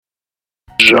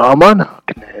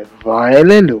Ժամանակն է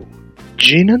վայելելու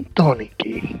ջին and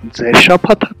տոնիկի ձեր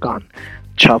շաբաթական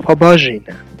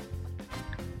չափաբաժինը։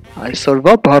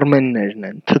 Այսօրվա բարմեններն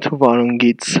են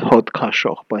թթուվարունգից հոտ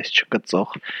քաշող, բայց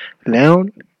չկծող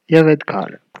Լեոն եւ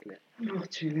Էդգարը։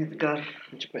 Ողջույն Էդգար,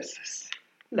 Ինչպե՞ս ես։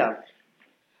 լավ,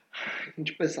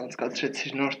 Ինչպե՞ս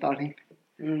անցկացրեցիր նոր տարին։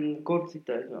 գործի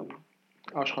տեղում,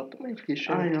 Աշխատում եք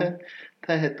գիշերը,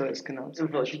 թե հետո ես գնացել։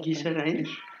 ոչ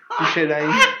գիշերային,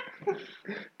 Գիշերային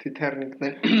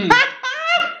թիթեռնիկներ։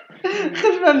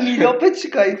 խնդրեմ մի րոպե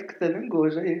չկա իսկ տենեմ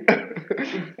գոժայի։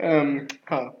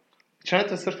 Հա, չնայած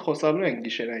այսօր խոսալու ենք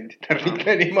գիշերային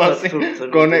թիթեռնիկների մասին,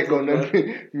 գոնե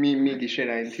մի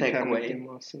գիշերային թիթեռնիկի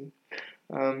մասին։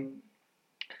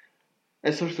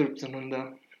 Այսօր Սուրբ Ծնունդ է։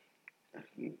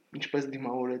 Ինչպես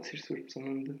դիմավորեցիր Սուրբ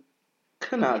Ծնունդը։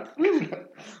 Քնած,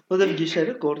 որտեղ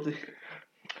գիշերը գործի։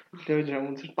 Դե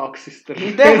ջրամունցը տաքսիստը։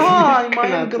 Դե հա, իմ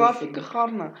այն գրաֆիկը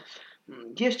խառն է։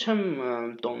 Ես չեմ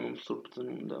տոնում Սուրբ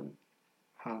Ծնունդը։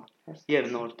 Հա, Եվ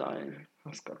նոր տարին։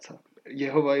 հասկացա։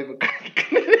 Եհովայի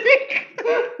վկայությունները։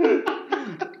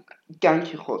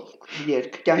 Կյանքի խոսք,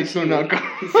 երգ, Հիսունական։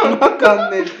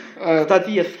 հիսունականներ։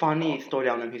 Կստати ես ֆանի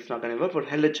իստորիա ունեմ հիսունականներ, որ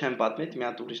հələ չեմ պատմել, մի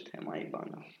հատ ուրիշ թեմայի բան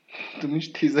է։ Դու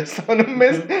միշտ թիզ ես անում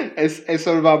ես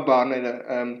այսօրվա բաները,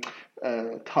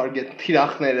 target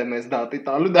թիրախները մեզ դատի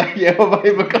տալու, դա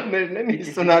Եհովայի վկաներն են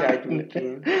հիսունականները։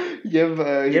 Եվ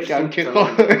կյանքի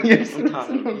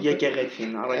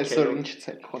եկեղեցին Այսօր ինչից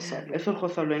եք խոսալու։ Այսօր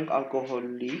խոսալու ենք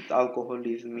ալկոհոլից,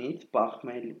 ալկոհոլիզմից,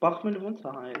 բախմելի ոնց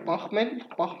է հայերեն։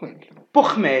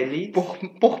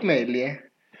 Պոխմելի է։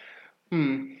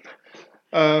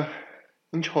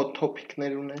 Ինչ հոտ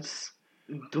թոփիկներ ունես։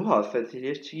 Դու ասեցիր,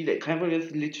 ես չգիտեի, քանի որ ես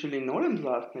literally նոր եմ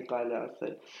զարթնել, կարելի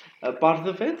ասել։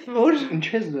 Պարզվեց, որ Ինչ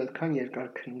ես դու այդքան երկար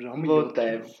քնում, ժամը 7։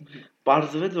 որտեվ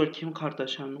պարզվեց, որ Քիմ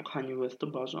Քարդաշյանն ու Քանյե Ուեսթը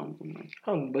բաժանվում են։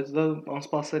 Հա, բայց դա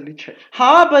անսպասելի չէ։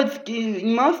 Հա, բայց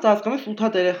իմաստ հասկանում ես 8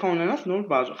 հատ երեխա ունենաս նոր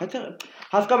բաժան։ Խեցե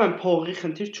հասկանում եմ փողի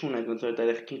խնդիր չունեք, ոնց որ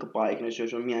երեխին կպայիկներ,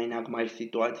 որ միայնակ մայր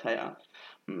սիտուացիա է։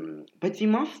 Բայց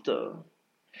իմաստը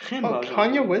Խեմ բաժան։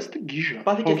 Քանյե Ուեսթը գիժ է։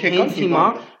 Հոգեկան հիմա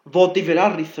ոտի վրա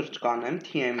research կանեմ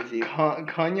TMZ։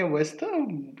 Քանյե Ուեսթը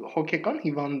հոգեկան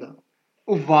հիվանդ է։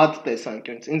 Ու վատ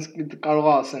տեսանկյունից ինձ կարող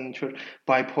է ասեն ինչ որ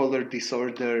bipolar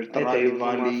disorder,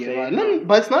 տրալիվալի եւ այլն,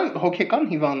 բայց նա հոգեկան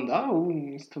հիվանդ է ու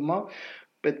ինձ թվում է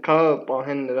պետքա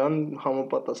պահեն նրան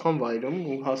համապատասխան վայրում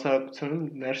ու հասարակությունում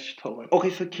ներս չթողեն։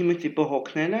 Okay, so Քիմի տիպը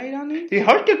հոգնել է Իրանին։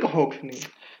 Իհարկե կհոգնի։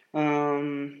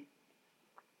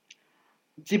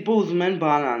 Տիպը ուզում են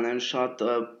բան անեն, շատ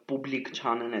պուբլիկ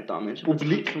չանեն այդ ամենը։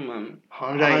 Պուբլիկ եմ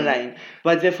հանրային,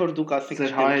 բայց երբ որ դուք ասեք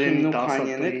հայերենի Քիմն ու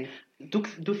Քանյեներ,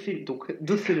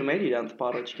 դու սիրում ես իրանց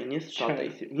բառոչկեն, ես շատ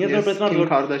էի սիրում։ Ես որպես մարդ որ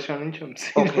Քարդաշյանին չեմ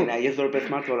սիրում։ Okay, նա ես որպես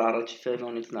մարդ որ առաջի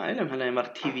սեզոնից նայել եմ, հələ այնվաղ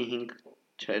TV5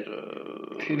 չէր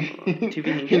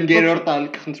TV5 5-րդ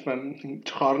ալիք խնդրում եմ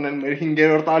չխառնել մեր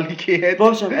 5-րդ ալիքի հետ։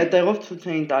 Ոչ, այդտեղով ցույց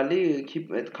էին տալի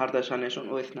այդ Քարդաշյանեշն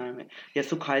ու ես նայում եմ։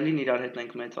 Ես ու Քայլին իրար հետ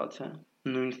ենք մեծացել։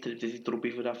 Նույն ստրիպտիզի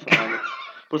տրուպի վրա ֆրալը։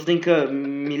 Просто ինքը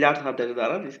միլիարդ հատեր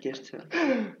դարավ, իսկ ես չէ։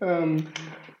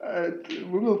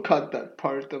 We will cut that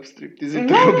part of striptease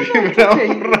տրուպի վրա։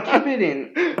 Քիբերին,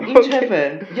 ինչև է։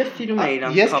 Ես սիրում եմ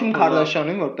իրանց։ Ես Քիմ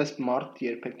Քարդաշյանին որպես մարդ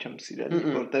երբեք չեմ սիրել,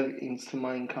 որտեվ ինձ թվում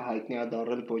է ինքը հայտնի է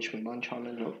դառել ոչ մի բան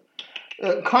չանելով։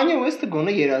 Քանյե Ուեսթը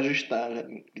գոնե երաժիշտ է,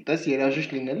 գիտես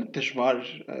երաժիշտ լինելը դժվար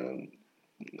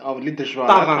ավելի դժվար է։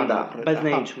 Տաղանդ է, բայց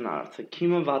նա ինչ ունարացը։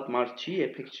 Քիմը վատ մարդ չի,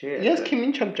 երբեք չէ։ Ես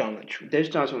Քիմին չեմ ճանաչում։ Դե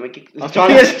ճանաչում եք։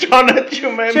 Ես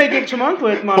ճանաչում եմ։ Չէ, եկեք չմանք, որ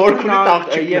այդ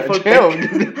մարդը երբ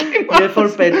որ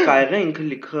պետք է եղե, ինքը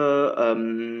լիքը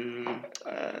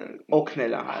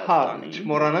օգնել է Հայաստանին։ Հա,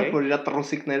 չմոռանանք, որ իր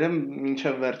տրոսիկները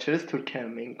մինչև վերջերս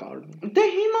Թուրքիայում էին կարում։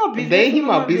 Դե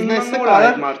հիմա բիզնեսը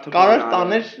կարար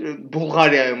տաներ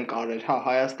Բուլղարիայում կարեր, հա,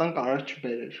 Հայաստան կարար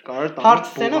չբերեր, կարար տաներ։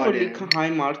 Հարցն է, որ լիքը հայ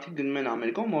մարդիկ գնում են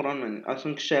Ամերիկա, մոռանում են,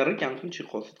 ասենք շերը կյանքում չի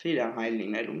խոսեցի իր հայ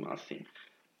լինելու մասին։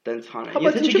 Տենց հանել։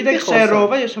 Եթե չգիտեք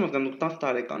շերով է, ես չեմ ասում, դուք 10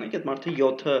 տարեկան եք, այդ մարդը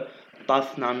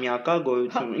 7-10 նամյակա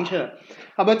գոյություն, ինչը։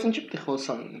 Հա, բայց ինչի՞ պետք է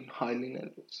խոսան հայ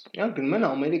լինելուց։ Իրանք գնում են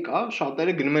Ամերիկա,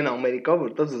 շատերը գնում են Ամերիկա,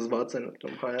 որտեղ զզված են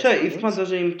ուտում Հայաստանից։ Չէ, իսկ մասը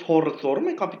իմ թորը ծորում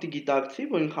է, կապիտի գիտակցի,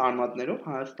 որ ինքը արմատներով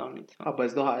Հայաստանից։ Հա,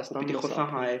 բայց դու Հայաստանում պիտի խոսա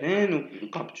հայերեն ու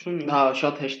կապ չունի։ Հա,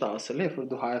 շատ հեշտ է ասել, երբ որ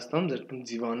դու Հայաստանում ձեր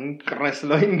դիվանին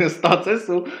կրեսլոյին նստած ես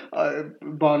ու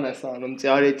բան ես անում,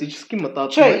 теоретически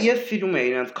մտածում ես։ Չէ, ես սիրում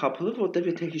եմ իրանց couple-ը, որտեվ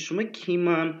եթե հիշում եք,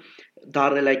 Քիմը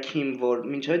դարել է Քիմ, որ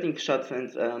մինչև այդ ինքը շատ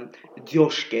sense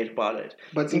դյոշ կերպար էր։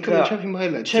 Բայց ինքը մինչև հիմա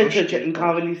էլ է դյոշ։ Չէ, ինքը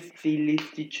ավելի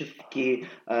ստիլիստիչեսկի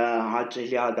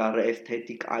հաճելի է դարը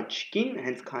էսթետիկ աչքին,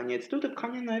 հենց Քանյեից դու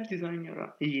Քանյե նաև դիզայներ է,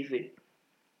 easy։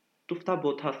 Տուֆտա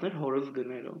բոթասներ հորս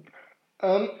գներով։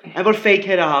 Այն որ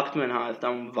fake-երը հաղթում են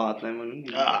Հայաստանում վատն եմ ունում։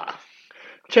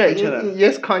 Չէ,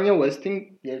 ես Kanye West-ին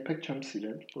երբեք չեմ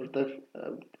սիրել, որտեվ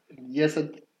ես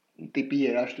այդ տիպի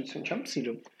երաժշտություն չեմ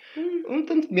սիրում։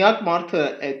 Ընդ միակ մարդը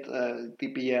այդ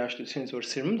տիպի երաժշտությունից որ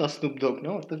սիրում եմ, դա Snoop Dogg-ն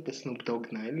է, որտեվ դա Snoop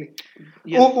Dogg-ն է, էլի։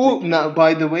 Ու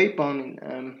by the way,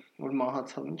 բանին, որ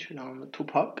մահացավ ինչ էր անունը,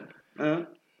 Tupac։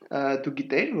 Դու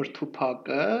գիտեիր, որ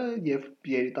Tupac-ը եւ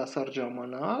երիտասարդ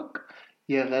ժամանակ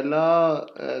եղել է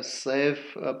Սև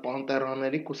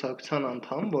Պանտերաների կուսակցության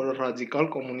անդամ, որը ռադիկալ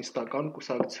կոմունիստական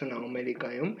կուսակցություն է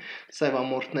Ամերիկայում,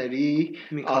 սևամորթների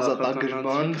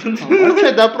ազատագրման համար,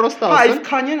 չէ, դա պրոստը ասեմ։ Այս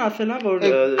Քանյեն ասել է, որ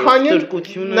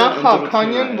ստրկությունը նախա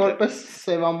Քանյեն որպես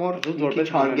սևամորթ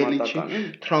որպես հարգելի չի,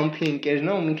 Թրամփի ընկերն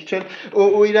է ու մի քիչ էլ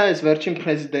ու իր այս վերջին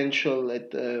presidential այդ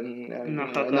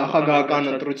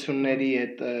նախագահական ընտրությունների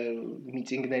այդ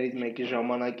միտինգներից մեկի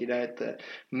ժամանակ իր այդ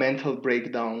mental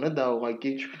breakdown-ը դա ուղղակի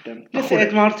չգիտեմ։ Ես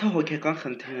այդ մարդը հոգեկան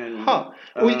խնդիրներ ունի։ Հա,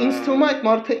 ու ինձ թվում է այդ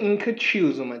մարդը ինքը չի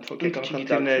ուզում այդ հոգեկան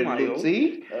խնդիրները լուծի,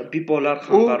 բիպոլար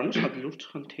խանգարում շատ լուրջ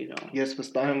խնդիր է։ Ես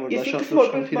վստահ եմ, որ դա շատ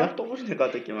լուրջ խնդիր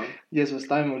է։ Ես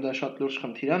վստահ եմ, որ դա շատ լուրջ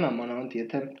խնդիր է, նամանավանդ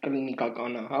եթե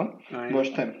կլինիկական է, հա, ոչ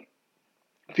թե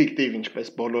ֆիկտիվ ինչպես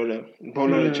բոլորը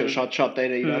չէ,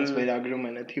 շատ-շատերը իրանց վերագրում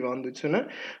են այդ հիվանդությունը,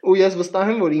 ու ես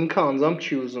վստահ եմ, որ ինքը անձամբ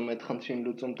չի ուզում այդ խնդրին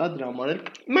լուծում տա, դրա համար էլ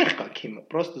մեղք կա քիմը,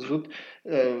 պրոստը զուտ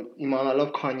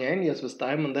իմանալով Քանյային, ես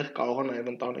վստահ եմ, այնտեղ կարող է նաև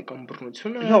ընտանեկան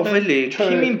բռնությունը։ Լավ, էլի,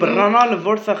 քիմին բռնալը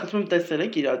որ սա խցում տեսել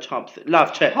եք իր չափս։ Լավ,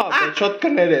 չէ։ Հա, շատ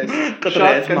կներես։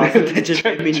 Կտրես, մասը թե չէ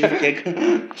ֆեմինիստ եք։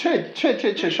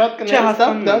 Չէ, շատ կներես,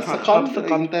 դա սխալ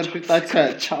ինտերպրետացիա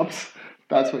է, չափս։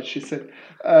 That's what she said.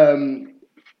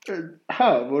 Հա,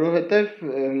 որովհետև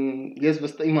ես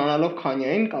վստահ իմանալով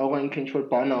Քանյային կարող է ինքը ինչ-որ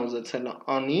բան ուզեցել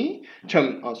անի,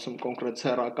 չեմ ասում կոնկրետ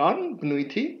սեռական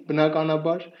բնույթի,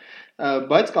 բնականաբար,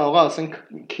 բայց կարող է ասենք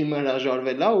Քիմը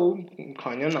հրաժարվել է ու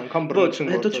Քանյան անգամ բռնություն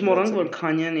գործել։ Հետո չմոռանք, որ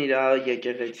Քանյան իր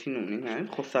եկեղեցին ունի, նաև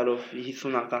խոսալով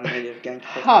 50-ականներ եւ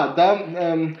կյանքի։ Հա, դա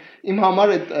իմ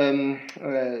համար այդ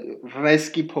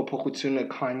ռեսկի փոփոխությունը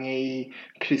Քանյեի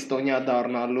քրիստոնյա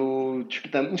դառնալու,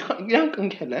 չգիտեմ, իրանք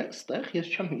ընկել են այստեղ,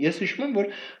 ես հիշում եմ, որ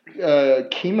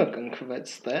Քիմը կնքվեց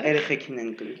այստեղ։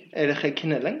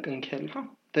 Երեխեքին են կնքել, հա։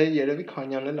 Դե երևի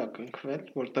Քանյան էլ է կնքվել,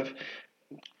 որտեվ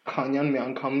Քանյան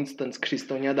միանգամից տենց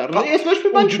քրիստոնյա դառնալ։ Ես ոչ մի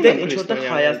բան չունեմ քրիստոնյա։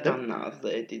 Հայաստանն է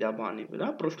ազդել այդ իր բանի վրա,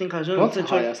 պրոստին քաշան ոնց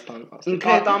Հայաստան։ Ինքը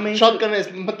այդ ամեն շատ կնես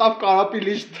մտավ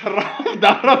կարապիլիչ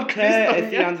դառավ քրիստոնյա։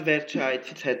 Այդ իրանց վերջի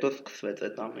այցից հետո սկսվեց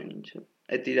այդ ամեն ինչը։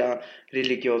 Այդ իր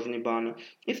ռելիգիոզնի բանը։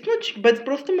 Իսկ ոչ, բայց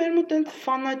պրոստը մեր մոտ տենց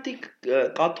ֆանատիկ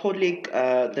կաթոլիկ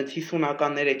տենց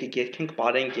 50-ականներ եկեք երկենք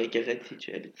բարենք եկեղեցի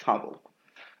չէ, էլի ցավով։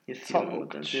 Ես ցավով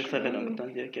տենց եղել եմ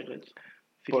տենց եկեղեցի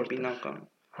ֆիլիպինական։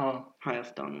 Հա,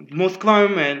 Հայաստանում։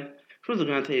 Մոսկվայում են շուտ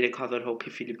գնաց 3000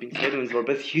 հոգի ֆիլիպինցիներ ինձ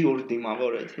որպես հյուր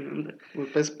դիմավորեցին այնտեղ։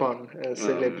 Որպես բան,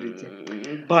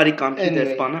 սելեբրիտի։ Բարի կամքի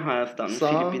դեսպանը Հայաստանում,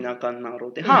 ֆիլիպինական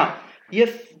նարոդի։ Հա,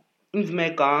 ես ինձ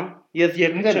մեկա, ես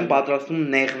երբեք չեմ պատրաստում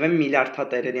նեղվեմ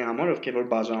միլիարդատերերի համար, ովքեր որ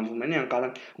բաժանվում են, իրանք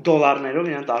արան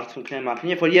դոլարներով իրանք արդյունքներ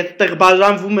մաքրին, երբ որ ես այդտեղ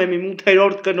բաժանվում եմ իմ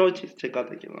 8-րդ կնոջից,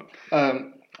 չկատեք իմ։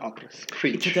 Ապրես։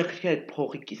 Իչը այդ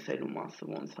փողի կիսելու մասը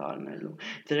ոնց արնելու։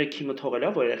 Ձեր Քիմը թողել է,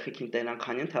 որ երեխեքին տենան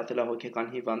Քանյան թաթել է հոգեկան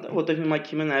հիվանդ է, որտեղ հիմա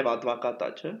Քիմը նաև ադվոկատ է,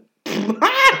 չէ։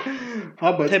 Հա,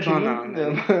 բայց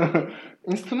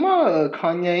ինձ թվում է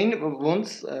Քանյային ոնց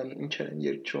ինչ է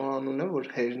երկչու անունը, որ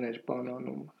հերներ բան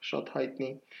անում, շատ հայտնի։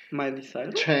 Miley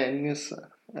Cyrus։ Չէ, մյուսը։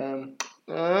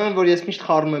 Որ ես միշտ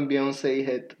խառնում եմ Բիոնսեի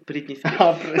հետ։ Բրիտնի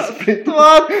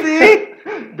Սպիրսի։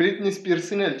 Բրիտնի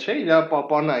Սպիրսին էլ չէ, իր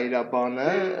պապան է իր բանը։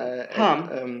 Հա,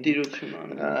 տիրություն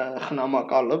անում։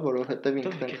 Խնամակալը, որովհետև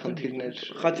ինքն է խնդիրներ։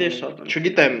 Խաչի շատ։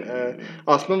 Չգիտեմ,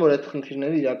 ասում եմ, որ այդ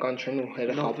խնդիրները իրական չեն ու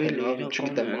երեխավել,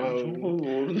 չգիտեմ,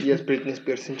 ես Բրիտնի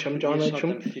Սպիրսին չեմ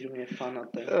ճանաչում։ Սիրում եմ ֆանատ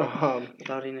եմ։ Հա,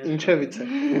 ինչևից է։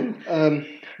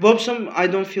 В общем, I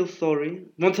don't feel sorry.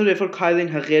 Ոնց որ երբ որ Քայլին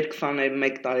հղեր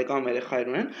 21 տարեկան երեխայր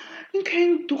ունեն, ինքը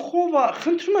այն դուխով է,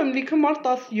 խնդրում եմ, լիքը մարդ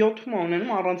 17-ում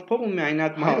ունենում առանց փող ու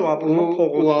միայնակ մայր ու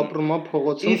ապրում է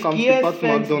փողոցում կամ ստիպած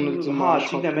McDonald's-ում։ Հա,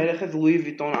 չգիտեմ, երեխաս Louis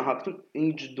Vuitton-ը հագնում,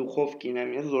 ինչ դուխով կինեմ,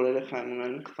 ես որ երեխա եմ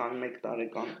ունենում 21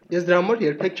 տարեկան։ Ես դրա համար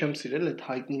երբեք չեմ սիրել այդ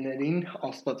հայտնիներին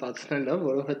աստվածացնելը,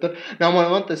 որովհետև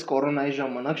նամանավանդ այս կորոնայի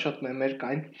ժամանակ շատ մեմեր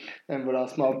կային, որ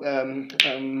ասում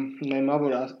մեմա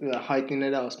որ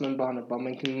հայտնիները ասում են բանը, բա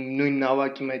մենք նույն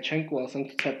նավակի մեջ ենք ու ասենք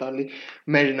ցույց է տալի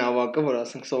մեր նավակը, որ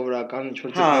ասենք սովորական ինչ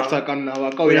որ գործական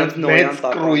նավակը, ու իրանք մեծ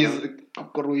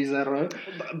կրուիզերը։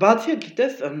 Բացի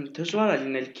գիտես, դժվար է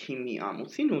լինել Քիմի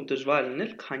ամուսին ու դժվար է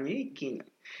լինել Քանյեի կինը։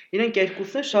 Իրենք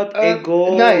երկուսն շատ էգո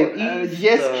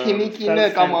ես քիմիկինը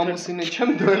կամ ամուսինը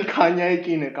չեմ, դու էլ քանյայի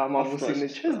կինը կամ ամուսինը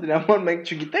չես, դրա համար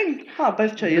մենք չգիտենք։ Հա,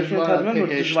 բայց չէ, ես ընդհանրում եմ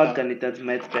որ դժվար կլինի այդպես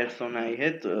մեծ պերսոնայի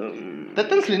հետ։ Դա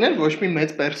տենց լինել ոչ մի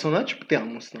մեծ պերսոնա չպետք է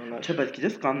ամուսնանալ։ Չէ, բայց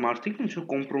գիտես կան մարդիկ, ինչ որ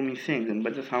կոմպրոմիսի են գնում,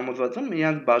 բայց ես համոզված եմ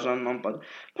իրանց բաժանման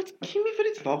պատճառով։ Բայց քիմի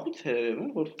վրից վաղուց էր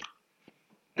երևում, որ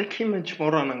Դե քիմը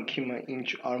չմոռանանք քիմը ինչ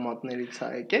արմատներից է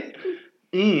եկել։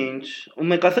 Ինչ, ու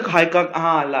մեկ ասեք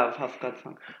լավ,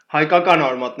 հասկացա։ Հայկական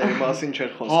արմատների մասին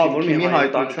չէր խոսքը, որ մի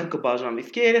հայտանիքը կբաժանվի։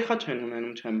 Իսկ երեխա չեն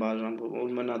ունենում, չեն բաժանվում,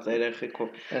 որ մնաց երեխեքով։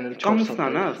 Կամ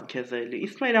ստանաս քեզ էլի։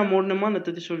 Իսկ մեր ամոր նման է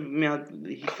դա որ մի հատ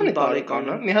 50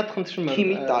 տարեկան է։ Մի հատ խնդրում եմ։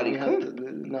 Քիմի տարիքը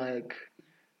նայեք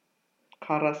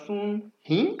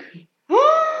 45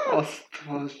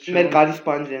 Աստված մեր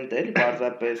կարիսպանդենտ էլի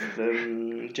բարձրապես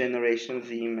Generation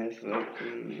Z մեզ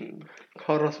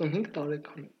 45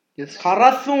 տարեկան։ Ես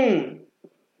 40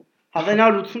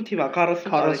 1980 թիվա 40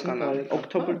 տարեկան է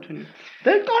օկտոբեր թունի։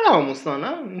 Դե կարա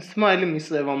ամուսնանա, Իսմայելի մի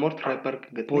սևամորթ рэպեր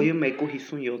կգտնի։ Բոյը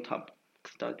 1.57 է,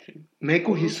 կստացի։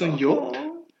 1.57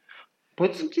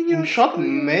 Բայց շատ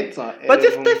մեծ է։ Բայց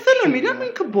ես տեսել եմ իրան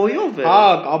ինքը բոյով է։ Հա,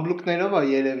 կաբլուկներով է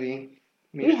երևի։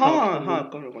 Հա,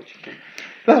 կարող է չգիտեմ։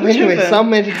 Anyway, սա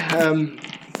մեր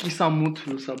կիսամութ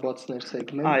լուսաբացներ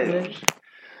սեգմենտն էր։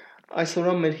 Այսօր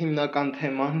մեր հիմնական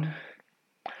թեման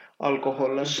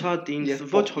ալկոհոլը։ Շատ ինձ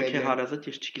ոչ հոգեհարազատ,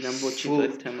 ես չգիտեմ ոչինչ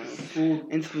այս թեմայով։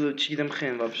 Ինձ չգիտեմ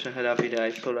խեն вообще հրավիր է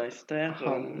այսօր այստեղ։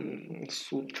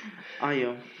 Սուտ։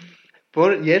 Այո։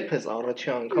 Որ երբ ես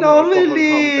առաջի անգամ ալկոհոլ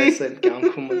համտեսել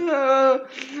կյանքում։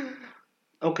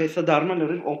 Okay, սա դառնում է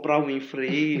լրիվ Օպրա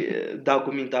Վինֆրեի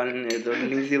դոկումենտարներ, որ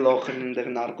Լինզի Լոխանն այնտեղ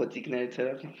նարկոտիկներից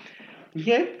էր։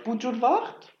 Եվ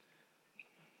բուջուրվախտ։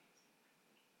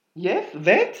 Եվ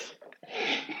 6։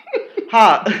 Հա։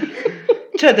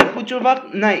 Չէ, դե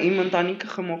բուջուրվախտ, նայ, իմ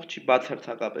ընտանիքը խմող չի,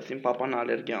 բացարձակապես, իմ papan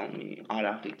ալերգիա ունի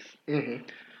արաղից։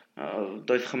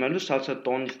 То есть խմելու շատ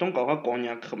տոնից տոն կարող է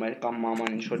կոնյակ խմել կամ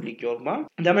մաման ինչ որ լիկյոր բան։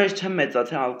 Դա մեր չեմ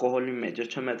մեծացել ալկոհոլի մեջ,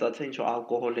 ես չեմ մեծացել ինչ որ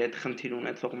ալկոհոլի հետ խնդիր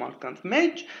ունեցող մարդկանց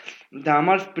մեջ։ Դա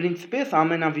համար պրինցիպես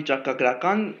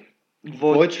ամենավիճակագրական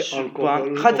ոչ ալկոհոլ։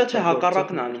 Խաչա չէ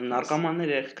հակառակն անում,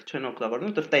 նարկոմանները երեխեք չեն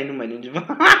օգտագործում, դեռ տենում են ինչ բան։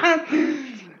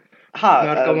 Հա,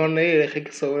 նարկոմանների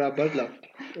երեխեքը սովորաբար լավ։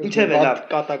 Ինչև է լավ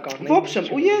կատական։ В общем,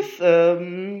 ու ես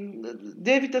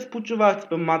Դեվիդս փուճված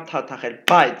մատ թաթախել,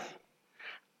 բայց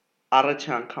առաջի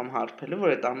անգամ հարբելը,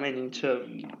 որ այդ ամեն ինչը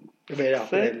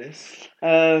վերապրել ես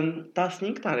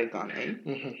 15 տարեկան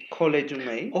էի, քոլեջում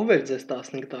էի։ Ով էր ձեզ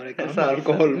 15 տարեկան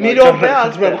ալկոհոլ։ Մի րոպե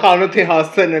ասում խանութի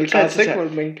հասցեն էլ կասեք,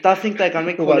 որ մենք 15 տարեկան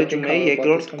մենք քոլեջում էի,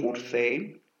 երկրորդ կուրս էի։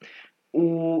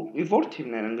 Ու որ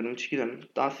թիվներ են գնում, չգիտեմ,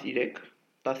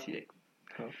 13։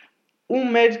 Հա։ Ու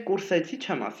մեր կուրսեցի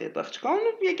չեմ ասի այդ աղջկան,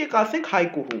 եկեք ասենք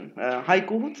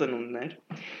Հայկուհու ծնունդներ։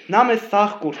 Նա մեզ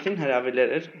սաղ կուրսին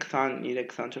հրավիրել էր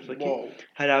 23-24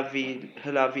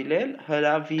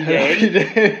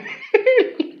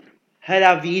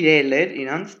 հրավիրել էր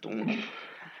իրանց տուն։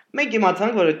 Մենք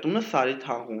իմացանք, որ այդ տունը Սարի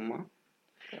թաղում է։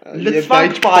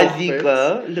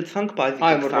 Լցանք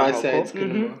բազիկը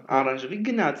առանջվի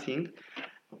գնացինք։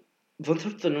 Ոնց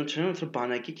որ ծնունդ չեն, ոնց որ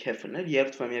բանակի քեֆն էր,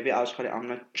 երբվում եւի աշխարհի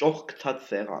ամենաճոխ գցած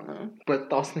սեղանը։ Բայց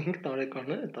 15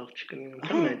 տարեկան է այդ աղջիկը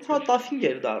ինքը մեծ։ Հա 15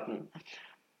 էր դառնում։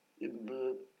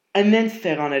 Այնենց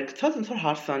սեղաներ գցած, ոնց որ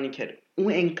հարսանիք էր։ Ու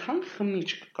այնքան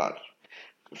խմիչք կար։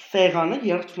 Սեղանը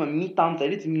երբվում է մի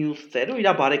տանտերից մյուս ծերը, ու իր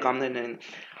բարեկամներն են։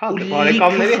 Հա,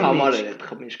 բարեկամների համար էր այդ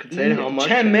խմիչքը, ձեր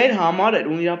համար։ Չէ, մեր համար էր,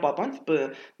 ու իր papanց,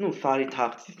 նու Սարի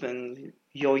թաղցից են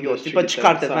Yo, տիպը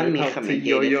չկար դեռ մի խմի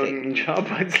yo-yo-ն ինչա,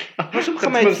 բայց Ոչմ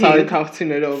խմեցինք Սարի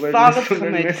թաղցիներով էր։ Սաղը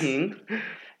խմեցինք։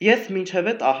 Ես մինչև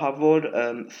այդ ահա որ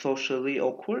socially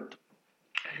awkward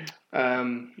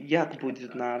Як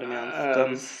будет на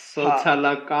армянском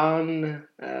սոցիալական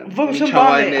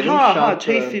միջավայրերում շատ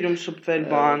չէի սիրում շփվել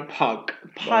բան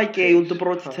փակ էի ու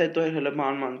դպրոցից հետո էր հələ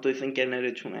բանման то есть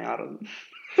ընկերները չունեի առն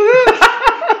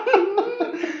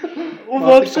ու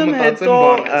ոչմ հետո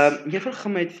երբ որ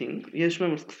խմեցինք ես շուտ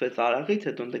եմ սկսեց արաղից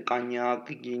հետո դե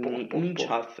կանյակ գինի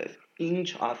ինչ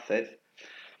ասես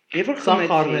երբ որ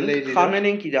խմեցինք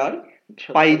խառնել ենք իրար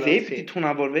Պայծե պիտի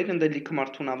թունավորվեր, ընդ լիքը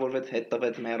մարդ թունավորվեց, հետ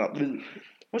տվեց մեռավ։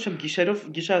 Ոչմ գիշերով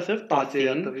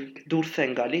 10-ին դուրս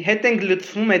են գալի, հետ ենք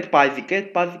լցվում այդ պայծիկը,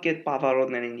 այդ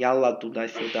պավարոտներին, յալլա տուդա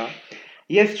սյուդա։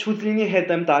 Ես չուտլինի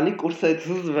հետ եմ տալի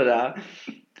կուրսեցուց վրա։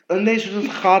 Ընդ շուտ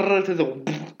խառը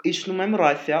իջնում եմ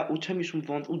Ռասիա ու չեմ հիշում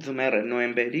ոնց ու ձմեռ է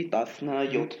նոյեմբերի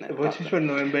 17-ն է։ Ոչինչ որ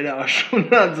նոյեմբերը աշուն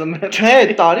է ձմեռ։ Չէ,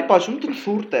 տարի պաշում դու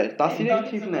ցուրտ էր, 13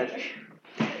 թիվներ։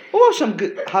 Ու ոչմ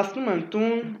հասնում եմ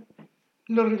տուն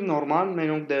Լրիվ նորմալ,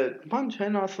 մենոնք դե բան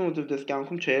չեն ասում, ու դες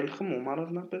կյանքում չէի խմում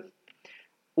առանձնապես։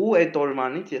 ու այդ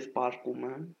օրվանից ես պարկում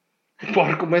եմ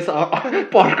Պարկում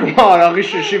արաղի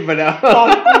շշի վրա։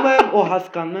 Պարկում եմ ու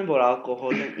հասկանում եմ, որ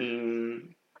ալկոհոլը իմ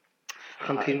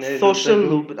խնդիրները social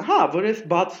loop, հա, որ ես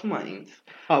բացում եմ ինձ։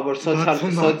 Հա,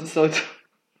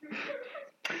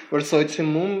 որ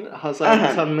սոցիումում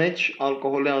հասարակության մեջ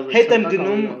ալկոհոլի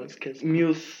ազդեցությունը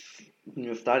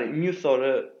մյուս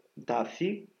օրը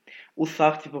դասի ու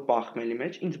սաղ տիպը պախմելի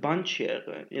մեջ ինձ բան չի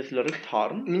եղել։ Ես լրիվ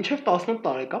թարմ։ Մինչև 18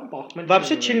 տարեկան պախմել չի։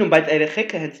 Вообще չի լինում, բայց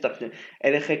երեխեքը հենց տխն է։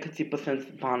 Երեխեքը տիպը սենց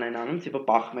բան են անում, տիպը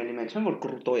պախմելի մեջ են, որ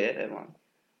կրուտո Երևան։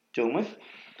 Ճոմես։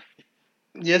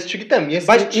 Ես չգիտեմ, ես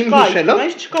իմ հիշելով,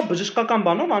 բայց չկա բժշկական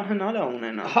բանով անհնար է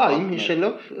ունենալ։ Հա, իմ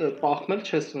հիշելով պախմել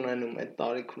չես ունենում այդ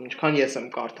տարիքում, ինչքան ես եմ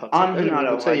կարդացել։ Անհնար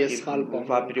է, գուցե ես սխալ բան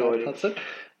կարդացել։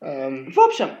 В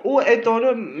общем, ու այդ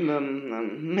օրը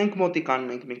մենք մոտիկան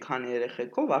մենք մի քանի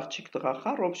երեխեքով, աղջիկ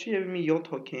տղախառ, ռոբշի եւ մի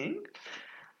 7 հոգի ենք։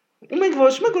 Ու մենք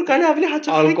ոչ մեկ որ կարելի ավելի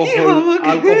հաճախակի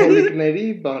ալկոհոլիկների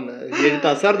բանը,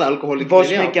 երիտասարդ ալկոհոլիկների։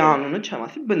 Ոչ մեկի անունը չեմ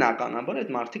ասի, բնականաբար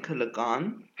այդ մարդիկ հլկան։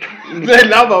 Դե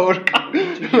լավ է որ կա։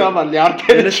 Լավ է,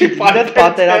 լյարդերը չի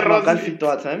պատերազմական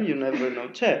սիտուացիայում you never know,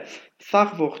 չէ։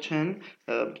 Սաղ ողջ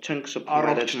չեն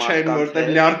շփվել այդ մարդկանց։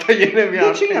 Որտեղ լյարդը երևի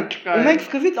արդեն չկա։ Ու մենք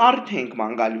սկզբից առիթ ենք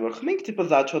ման գալի որ խմենք, տիպը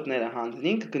զաչոտները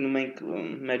հանձնենք, գնում ենք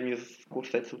մեր մյուս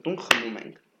կուրսեցուտուն խմում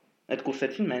ենք։ Այդ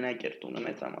կուրսեցին մենակ էր տունը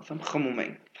մեծամասամբ խմում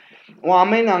ենք։ Ու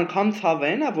ամեն անգամ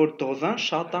ցավեն է որ դոզան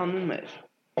շատանում էր։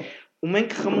 Ու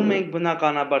մենք խմում ենք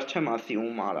բնականաբար չեմ ասի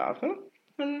ում արաղը։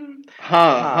 Հա,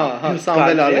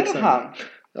 Սամվել Ալեքսանդր։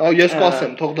 Ես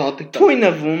կասեմ, թող դատի տա։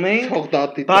 Թույնվում ենք, թող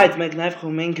դատի տա։ բայց մենք նաև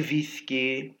խմում ենք վիսկի,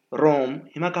 ռոմ։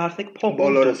 Հիմա կարծեք փող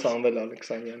բոլորը Սամվել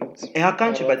Ալեքսանդյանից։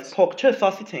 Էական չէ, բայց փող չէ,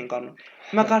 սասից ենք անում։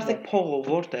 Հիմա կարծեք փողը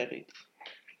որտեղից։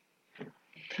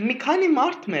 Մի քանի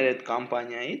մարդ մեր այդ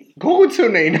կամպանիայից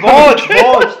գողություն էին։ Ոչ,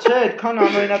 չէ, այդքան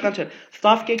անօրինական չէ։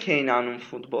 Ստավկեք էին անում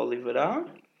ֆուտբոլի վրա։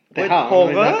 Այդ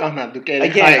փողը դուք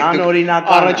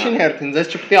երեխայեք։ Առաջին հերթին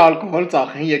ձեզ չպետք է ալկոհոլ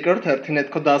ծախեն, երկրորդ հերթին այդ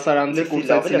քո դասարանցի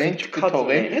կուրսեցին են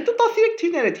չթողեն։ Հետո 13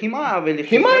 թիվներ այդ հիմա ավելի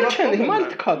Հիմա չեն, հիմա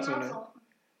թքած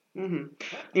ունեն։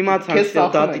 Իմացա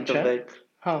դատի տվեք։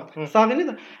 Հա, Սաղինի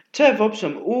դա։ Չէ, в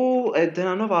общем, ու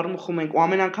դրանով առմուխում ենք ու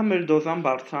ամեն անգամ մեր դոզան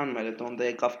բարձրանում էր, այդ ոնդե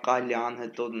եկավ կալյան,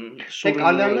 հետո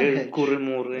շուրմուրի,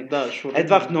 գուրմուրի։ Դա շուրմուրի։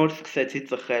 Այդ վաղ նոր սկսեցի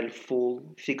ծխել full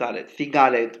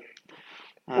սիգարետ։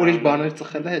 Ուրիշ բաներ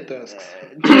ծխել է հետո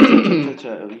սկսել։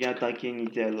 Չէ, я так и не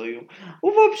делаю։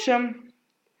 Ու в общем,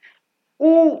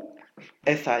 ու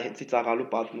էսա ծիծաղալու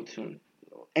պատմություն։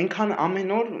 Այնքան ամեն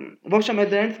օր, в общем,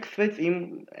 դրանից սկսվեց իմ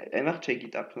այնախ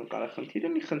չգիտեմ, կարող խնդիրը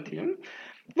մի խնդիրը։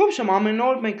 В общем, ամեն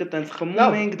օր մենք այտենց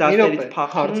խմում ենք, դասերից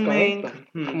փախնում ենք,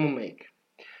 խմում ենք։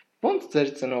 Ոնց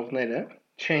ձեր ծնողները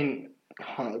չեն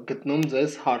գտնում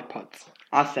ձեզ հարբած։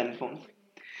 Ասեմ ոնց։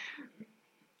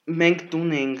 Մենք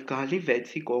տուն ենք գալի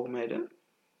 6-ի կողմերը։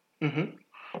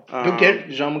 Դուք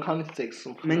ժամը քանից եք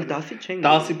սում։ Մենք դասի չենք։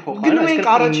 Դասի փոխարեն, գնում ենք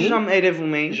առաջին ժամ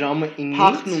երևում ենք, ժամը 9-ից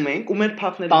փախնում ենք ու մեր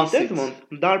փախները դիտես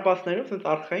ոնց դարպասներով սենց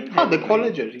արխային։ Հա, դե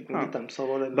քոլեջ էր, գիտեմ,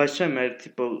 սովորել։ Բայց չէ, մեր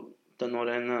տիպը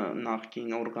տնորենը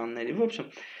նախկին օրգանների, в общем,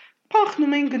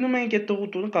 փախնում ենք, գնում ենք այդ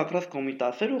տղուտունը կակրած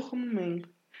կոմիտասեր ու խմում ենք։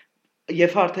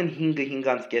 Եվ արդեն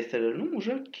 5-5-ից կեսեր ելնում,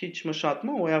 ուժը քիչ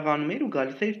մշատմա օյաղանում էր ու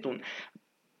գալիս էր տուն։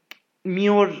 Մի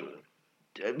օր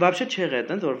Вообще չեղե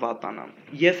այտենց որ վատանամ։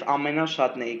 Ես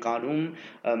ամենաշատն էի կարում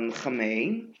խմեի,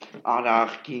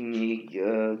 արաղ, գինի,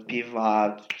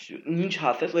 պիվատ, ինչ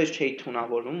ասես, ես չէի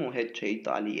թունավորում ու հետ չէի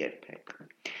տալի երբեք։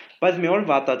 Բայց մի օր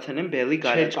վատացել եմ բելի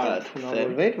գարեջկա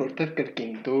թունավորվել, որտեղ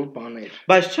կրկին դու բաներ։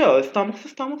 Բայց չէ,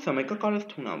 ստամոքսը մեկը կարես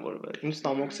թունավորվել։ Իմ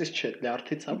ստամոքսից չէ,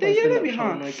 լյարդից է, բայց երևի հա։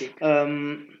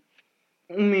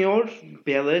 Ու մի օր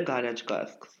բելի գարեջկա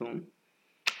սկսում։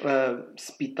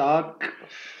 Սպիտակ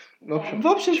В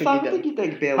общем, սաղը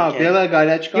գիտեք բելքեն։ Հա, բելը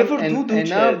գարեջկան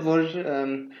այնա, որ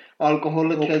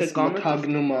ալկոհոլը քեզ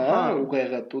մթագնում է,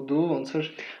 ուղեղը դու ոնց որ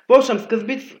В общем,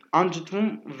 սկզբից անջտվում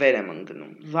վեր եմ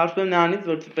ընկնում։ Զարթում եմ նրանից,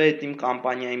 որ տիպը այդ իմ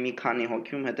կամպանիայի մի քանի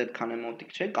հոգիում հետ այդքան է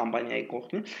մոտիկ չէ, կամպանիայի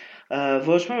կողքին։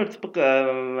 Ոչ մի որ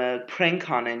տիպը prank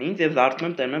անեն ինձ եւ զարթում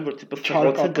եմ տերմեն, որ տիպը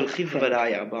սրոցը գլխի վրա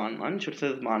է բան, ինչ որ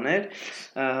ցես բաներ։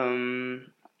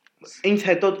 Ինձ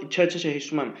հետո չէ,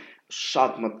 հիշում եմ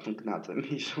շատ մտնկնած եմ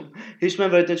հիշում։ Հիշում եմ,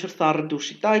 որ այդ ինչ-որ սառը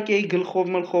դուշի տակ էի, գլխով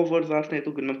մլխով որ զարթն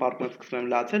հետո գնում եմ պարկում սկսում եմ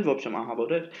լացել, в общем, ահա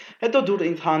որ էր։ Հետո դուր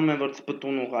ինձ հանում են, որ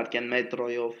սպտուն ուղարկեն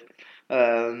մետրոյով,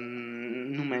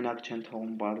 նու մենակ չեն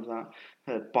թողում բարձա,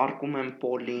 պարկում եմ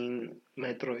Պոլին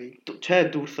մետրոյի։ Չէ,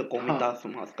 դուրսը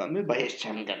կոմիտասում հասկանում եմ, բայց ես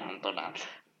չեմ գնամ տորա։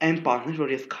 Այն բաններ,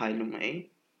 որ ես քայլում էի,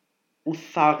 ու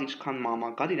սաղ ինչքան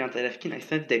մամակալ իրանց երեխքին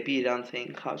այսպես դեպի իրանց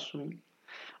էին քաշում։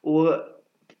 Ու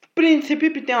Պրինցիպի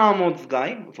պիտի ամոց գայ,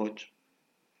 ոչ։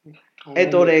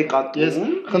 Այդ օրը եկա տուն։ Ես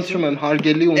խնդրում եմ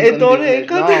հարգելի ունկնդիրներ,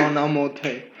 նա անամոթ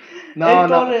է։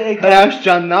 Հրաշ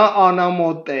ջան, նա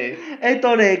անամոթ է։ Այդ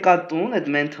օրը եկա տուն, այդ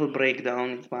mental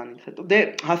breakdown-ից բանից հետո։ Դե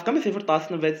հասկանում ես, երբ որ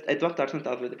 16, այդ վաղ դարձան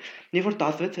 16։ Երբ որ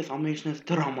 16 ես ամեն ինչն էս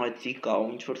դրամատիկ ա,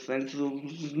 ինչ որ սենց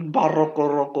բարոկո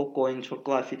ռոկոկո ինչ որ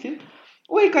կլասիկի։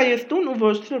 Ու եկա ես տուն ու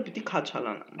ոչ թե որ պիտի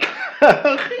քաչալանամ։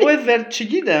 Ու ես վեր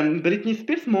չգիտեմ, Britney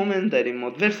Spears moment էր իմ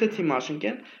մոտ, վերսեցի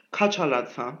մաշինկեն,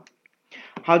 քաչալացա։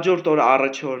 Հաջորդ օրը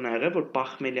առաջի օրն ա եղել, որ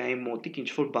Պախմելիայի մոտիկ ինչ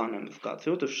որ բան եմ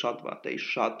զգացել, որտեղ շատ վատ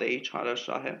էի,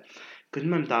 չարաշահ է։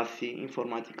 Գնում եմ դասի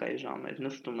ինֆորմատիկայի ժամեր,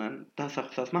 նստում եմ,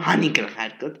 դասախոսը ասում է հանի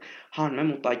գլխարկդ, հանում եմ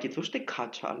ուտակից ոչ թե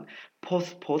քաչալ,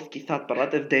 փոս կիսատ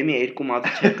պրատ, այս դեմի երկու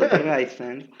մազը չէ կտրի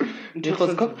այսենց։ Ինչ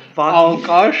խոսքով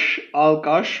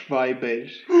ալկաշ վայբեր։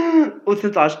 Ու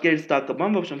ցած աշկերտս տակը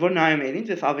բան, ոբշեմ, որ նայում էին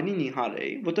ինձ, ես ավելի նիհար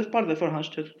էի, որտեղ պարզ է որ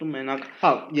հաշտեցնում մենակ։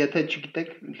 Հա, եթե չգիտեք,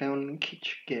 Լեոնին քիչ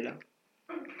գերա։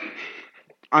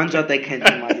 Անջատեք հենց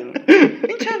հիմա։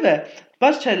 Ինչևէ,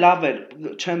 բայց չէ, լավ էր,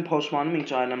 չեմ փոշմանում, ինչ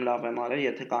այլեմ լավ եմ արել,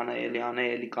 եթե կանեի,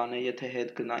 անեի, կանեի, եթե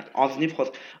հետ գնայի, ազնիվ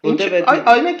խոսք, որտեվ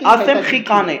ասեմ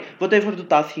խիկան է, որտեվ որ դու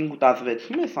 15 ու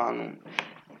 16-ում ես անում,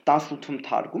 18-ում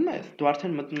թարգում ես, դու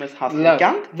արդեն մտնում ես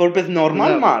հասարակյանք, որպես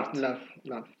նորմալ մարդ։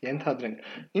 Լավ, ենթադրենք։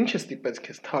 Ինչը ստիպեց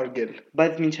քեզ թարգել։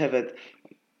 Բայց մինչև այդ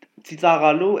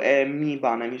ծիծաղալու մի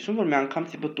բան եմ հիշում, որ մի անգամ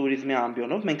տիպը туриզմի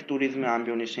ամբիոնով, մենք туриզմի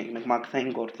ամբիոնի շենք, մենք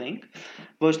մաքսային գործենք,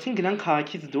 ոչ թե գնանք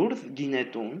քաղաքից դուրս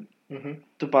գինետուն։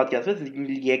 Դու պատկերացրես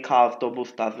եկա ավտոբուս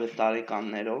 16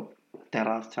 տարեկաններով,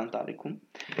 դեռահասության տարիքում։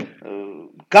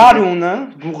 Գարունը,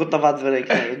 գուղը տված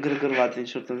վրեքները, գրգռված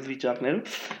ինչ-որ վիճակներում,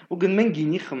 ու գնում ենք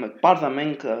գինի խմենք։ Պարզա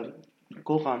մենք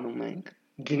գողանում ենք։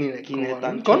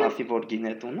 Գինետան, չնասի որ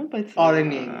գինետունը, բայց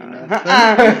արենի ենք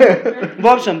գնացել։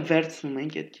 Ոբշեմ վերցնում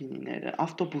ենք այդ գինիները,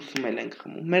 ավտոբուսում էլ ենք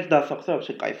խմում։ Մեր դասախոսը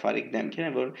вообще կայֆարիկ դեմքեր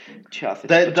են, որ չի ասել։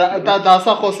 Դա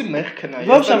դասախոսի մեղքն է։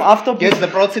 Ոբշեմ ավտոբուս։ Ես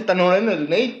դպրոցի տնօրենը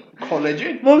լինեի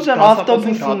քոլեջի։ Ոբշեմ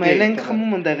ավտոբուսում էլ ենք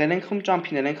խմում, ընդեղ էլ ենք խմում,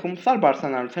 ճամփին էլ ենք խմում, սար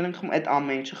բարսանալուց էլ ենք խմում, այդ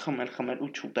ամեն ինչը խմել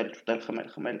ու չուտել,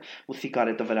 խմել ու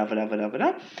սիգարետը վրա։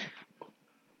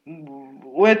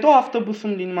 Ու հետո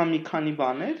ավտոբուսում լինում է մի քանի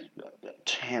բաներ,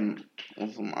 չեմ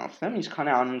ուզում ասեմ, ինչքան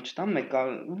է անուն չտամ, մեկը,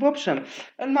 ոբշեմ,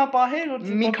 ելմա պահեր, որ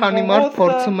մի քանի մարդ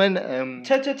փորձում են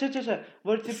Չէ,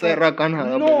 որ տիպը սեռական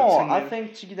հարաբերություններ։ ասենք,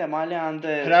 չգիտեմ, ալի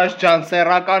անդե Հրաշ ջան,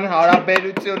 սեռական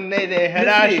հարաբերություններ է,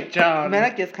 հրաշ ջան։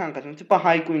 Մենակ ես քան տիպը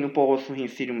Հայկույն ու Պողոսուհին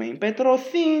սիրում էին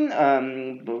Պետրոսին,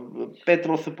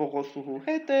 Պետրոսը Պողոսուհու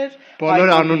հետ էր։ Բոլոր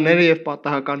անունները եւ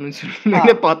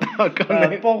պատահականությունները պատահական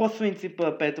են։ Պողոսուհին տիպը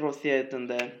Պետրոսի հետ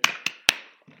ընդ է։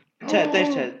 Չէ,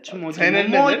 չմոճի։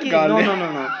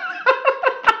 No.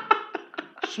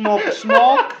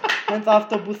 Շմոկ, հենց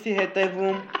ավտոբուսի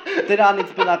հետևում, դրանից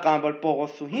բնականաբար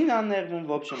Պողոսուհին անեղվում,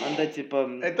 ոբշեմ, ընդ է տիպը։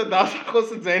 Հետո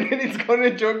դասախոսը ձեներից գոնե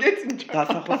ջոգեց ինչ։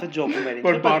 Դասախոսը ջոգում էր,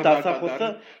 որ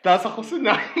դասախոսը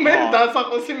նայում էր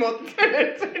դասախոսի մոտ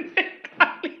ձեներ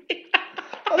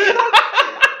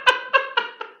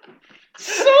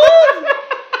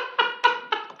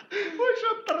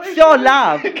Всё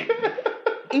լավ։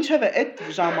 Ինչևէ, այդ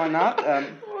ժամանակ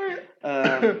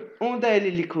ունդ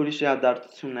էլի լիքորի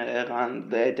շիադարտություններ եղան,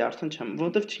 այդ արդեն չեմ,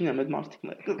 որովհետև չինեմ այդ մարդիկ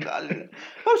մեր գալի։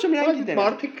 Ոչ մի գիտեմ։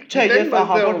 Չէ, ես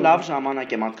ահավոր լավ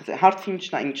ժամանակ եմ անցկացրել։ Հարցը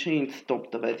ինչն է, ինչը ինձ ստոպ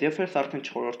տվեց, երբ ես արդեն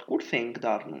 4-րդ կուրս էինք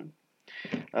դառնում։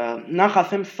 Նախ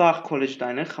ասեմ, սաղ քոլեջ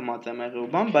տարիներ խմած եմ եղել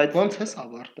ու բան, բայց ոնց ես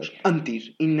ավարտել։ Ընտիր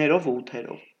 9-ով ու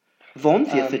 8-երով։ Ոնց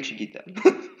ես չգիտեմ։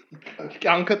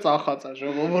 Կյանքը ծախած է,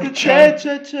 ժողովուրդ։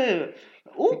 Չէ։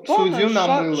 Ու Սուզյուն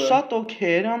ամուլը շատ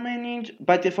օքեյ էր ամեն ինչ,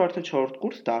 բայց երբ արդեն 4-րդ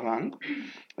կուրս դառանք,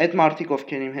 այդ մարդիկ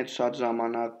ովքեր իմ հետ շատ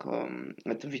ժամանակ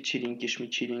այդ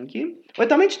վիչիրինկի,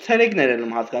 այդ ամեն ինչ ցերեկներ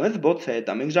եմ հասկանում, բոց է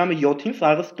դա, մենք ժամը 7-ին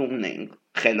սաղը տունն էինք,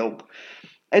 խելոք։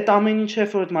 Այդ ամեն ինչը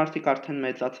որ այդ մարդիկ արդեն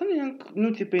մեծացան, իրանք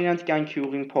նույն տիպը իրանք կյանքի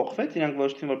ուղին փոխվեց, իրանք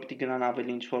ոչ թե որ պիտի գնան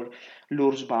ավելի ինչ որ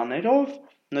լուրջ բաներով,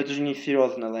 նոջնի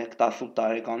սիրոզն էլ 18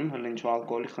 տարեկանում հələ ինչ որ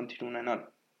ալկոհոլի խնդիր ունենալ։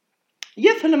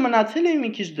 Ես հələ մնացել եմ մի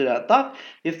քիչ դրա տակ,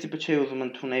 ես տիպը չէի ուզում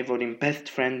ընդունել, որ իմ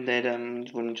best friend-ները,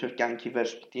 որ ինչ որ կյանքի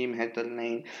վերջ պիտի իմ հետ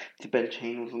լինեին, տիպել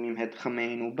չէին ուզում իմ հետ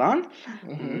խմեին ու բան։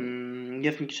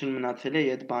 Ես մի քիչ մնացել էի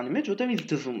այդ բանի մեջ, որտեղ ինձ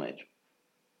դզում էր։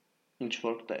 Ինչ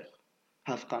որտեղ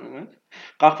հասկանում եք։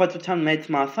 Կախվածության մեծ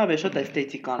մասը շատ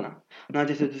էսթետիկան է։ Նա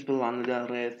դες բլանը դա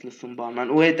ռես լսում բանան։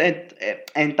 Ու այդ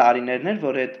այն տարիներն էր,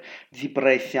 որ այդ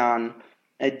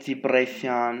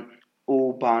դիպրեսիան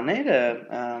ու բաները,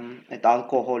 այդ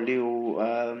ալկոհոլի ու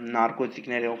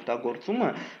նարկոտիկների օգտագործումը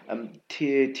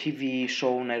TV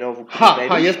շոուներով ու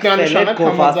քիվերով։ Ես միանշանակ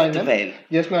համաձայն եմ։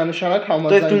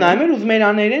 Դες դու նայում ես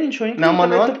ուզմերաներեն ինչ որ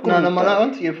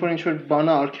նամանավանդ երբ որ ինչ որ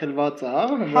բանը արգելված է,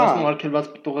 մասում արգելված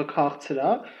պտուղը քաղցր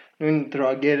է, նույն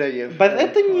դրագերը եւ բայց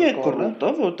это не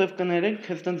круто, որտեվ կներեք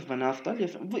քեզ տենց վնաս տալ,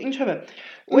 ես ինչեւ է։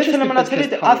 Ու ես մնացել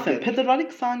եմ ասեմ, փետրվարի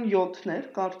 27-ներ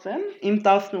կարծեմ, իմ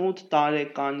 18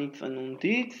 տարեկանի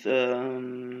ծնունդից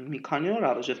մի քանի օր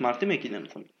առաջ, ես մարտի 1-ին եմ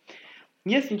ծնվել։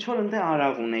 Ես ինչ որ ընդ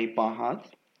արաղ ունեի պահած,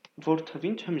 որ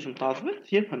թվին չեմ հիշում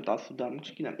 16, երբ եմ 18 դառնում,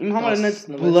 չգիտեմ։ Իմ համար այնպես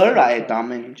blur է այդ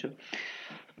ամեն ինչը։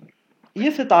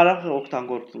 Ես այդ արաղը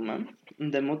օգտագործում եմ,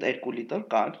 ընդ մոտ 2 լիտր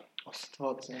կար։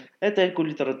 Աստված է։ Այդ 2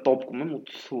 լիտրը տոպկում եմ ու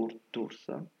ցուրտ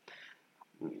դուրսը։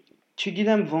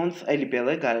 Չգիտեմ ոնց էլի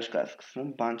բելը գարեժկա սկսվում,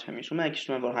 բան չեմ հիշում, եք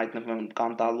հիշում եմ որ հայտնվում եմ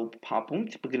կանտալու փապում,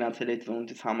 տիպը գնացել էի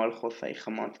ծնունդից համար խոսայի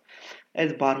խմած։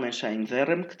 Այդ բարմենշային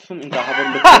ձեռ եմ գցում, ինձ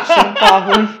ահավոր լքած եմ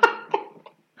պահում։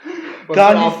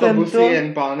 Գալիս եմ տուն, են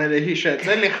բաները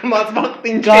հիշեցել, խմած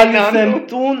վաղտին գալիս եմ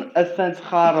տուն, ասենց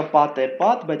խառը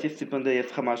պատեպատ, բայց ես տիպը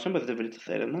ես խմաշեմ, բայց դեպի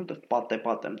ծերեմ, ու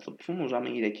պատեպատ եմ ծփվում, ու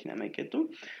ժամը 3-ին եմ եկել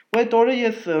ու այդ օրը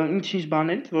ես ինչ-ինչ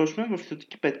բաներից որոշում եմ, որ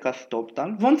սուտիկի պետքա ստոպ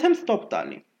տալ։ Ոնց եմ ստոպ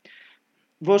տալի։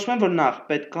 Որոշում եմ, որ նախ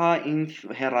պետքա ինձ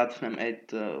հեռացնեմ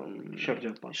այդ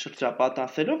շրջապատ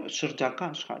ասելով շրջակա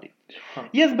աշխարհից։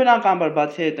 Ես բնականաբար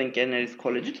բացի այդ ընկերներից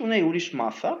քոլեջից ունեի ուրիշ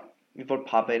մասա, որ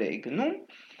փաբեր էի գնում,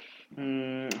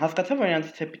 հասկացա, որ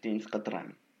իրանցից է պիտի ինձ կտրեմ։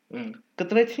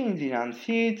 Կտրեցի ինձ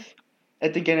իրանցից,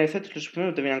 այդ ընկերներից հետ լուշվում եմ,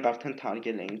 որտեղ իրանք արդեն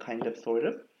թարգել էին kind of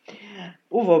sort-ը։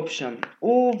 Ու в общем,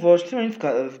 ու ոչ թե ինձ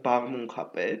զբաղմունք է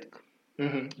պետք,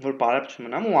 որ բարապ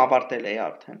չմնամ ու ավարտել էի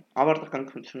արդեն։ Ավարտական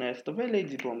քննությունները ստվել էի,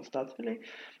 դիպլոմ ստացվել էի։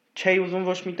 Չէի ուզում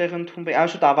ոչ մի տեղ ընդունվել,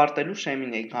 այժմ ավարտելու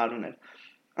շեմին էի գարունել։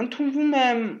 Ընդունվում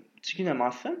եմ, չգիտեմ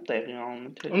ասեմ, տեղի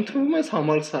անունը թե։ Ընդունվում ես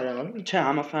համալսարան։ Չէ,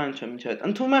 համալսարան չէ, ինչ այդ։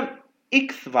 Ընդունվում եմ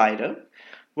X վայրը,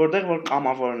 որտեղ որ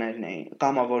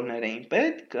կամավորներ էին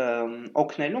պետք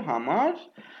օգնելու համար,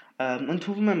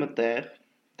 ընդունվում եմ այդտեղ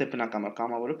դե բնականաբար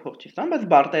կամավորը փող չի ստանում, բայց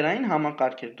բարտերային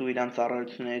համակարգ էր դու իրան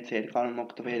ծառայություններից երկարում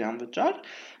օգտվել անվճար,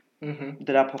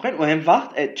 դրա փոխել ու այն վաղ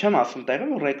չեմ ասում տեղը,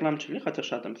 որ ռեկլամ չլինի, հաճախ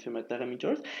շատ եմ սիրում այդ տեղը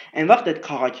միջորս, այն վաղ այդ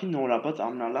քաղաքի նորաբաց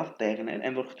ամենալավ տեղն էր,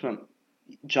 այն որ խփում եմ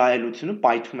ջայելությունը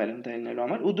պայթում էր ընդելնելու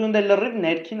համար ու դու ընդ լրիվ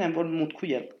ներքին այն որ մուտքու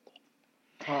եւ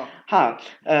հա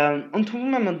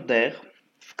ընդունում եմ այդտեղ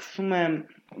սկսում եմ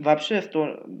вообще что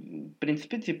в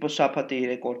принципе типа շաբաթի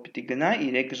 3 օր պիտի գնա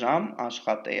 3 ժամ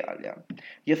աշխատեի ալյա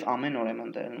ես ամեն օր եմ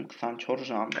ընդերնում 24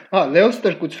 ժամ հա լեո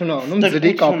ստրկություն անում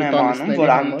ձրի կապիտալիստների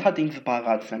որ անընդհատ ինձ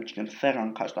զբաղացնեմ չգիտեմ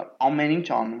սեղան քաշտալ ամեն ինչ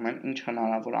անում եմ ինչ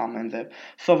հնարավոր ամեն ձև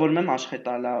սովորում եմ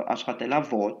աշխատելա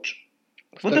ոչ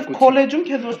Որտեվ քոլեջում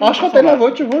քեզ ոչ աշխատելա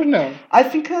ոչը որն է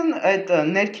Այսինքն այդ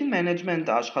ներքին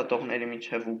մենեջմենտը աշխատողների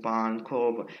միջև ու բան քո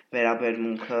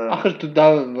վերաբերմունքը Ախր դու դա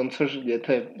ոնց որ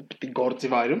եթե պիտի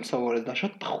գործի վայրում սովորես դա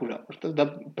շատ տխուր է որտեվ դա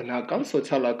բնական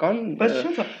սոցիալական Բայց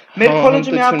չէ մեր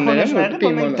քոլեջի մի հատ քոլեջները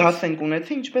որ մենք դաս ենք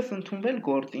ունեցի ինչպես ընդունվել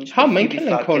գործ ինչպես Հա մենք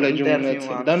էլ ենք քոլեջում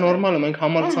ունեցել դա նորմալ է մենք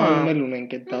համալսարանում էլ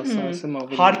ունենք այդ դասը ասեմ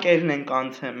ավելի Հարկերն ենք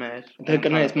անցել մեր Դե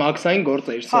կներես մաքսային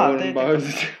գործ էր սովորում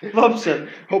բայց Вообще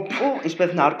հոպ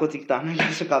Ինչպես նարկոտիկ տանել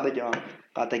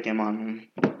կատեկ եմ անում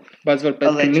բայց որ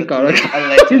պետք է կարող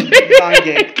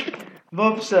կանգեք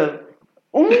Вообще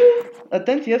ու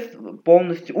այտենց ես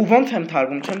полностью ու ոնց եմ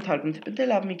թարգում չեմ թարգում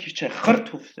դե լավ մի քիչ չէ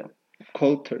խրթուվսը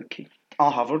cold turkey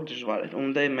ահա որ դժվար է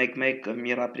ունդ է մեկ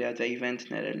мероприятия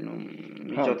իվենտներ են ու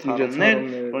միջոցառումներ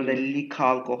որոնց լիք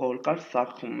ալկոհոլ կար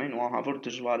սախում են ու ահա որ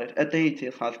դժվար էր այդից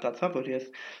ես հասկացա որ ես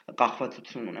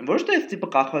կախվածություն ունեմ ոչ թե ես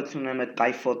տիպը կախվածություն ունեմ այդ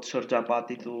կայֆոտ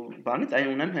շրջապատից ու բանից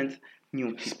այն ունեմ հենց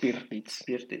նյութից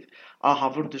սպիրտից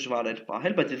ահա որ դժվար էր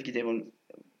պահել բայց ես գիտեի որ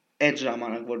այդ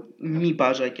ժամանակ որ մի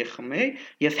բաժակի խմեի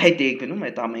ես հետ էի գնում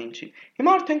այդ ամեն ինչի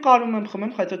հիմա արդեն կարում եմ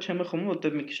խմեմ բայց չեմ խմում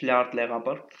որտեղ մի քիչ լարդ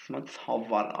լեղաբար ցած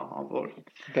ցավալ ահա որ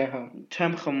դե հա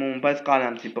չեմ խմում բայց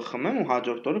կարամ տիպը խմեմ ու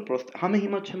հաջորդ օրը պրոստը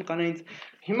հիմա չեմ կարող ինձ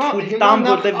հիմա տամ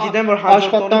որտեղ գիտեմ որ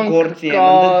հաջորդ օրը գործի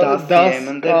եմ դասի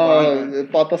եմ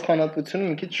պատասխանատվությունը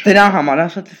մի քիչ դրա համար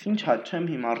ասած ինչ հա չեմ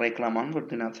հիմա ռեկլաման որ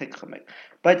գնացեք խմեք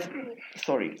բայց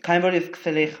sorry քանի որ ես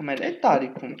սկսել էի խմել այդ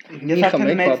տարիքում ես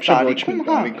արդեն մեծ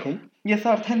տարիքում ես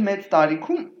արդեն մեծ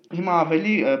տարիքում հիմա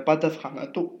ավելի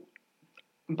պատասխանատու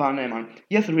բան եմ անում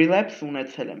ես relapse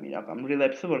ունեցել եմ իրական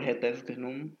relapse-ը որ հետ ես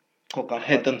գնում կոկա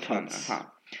հետ ընթաց հա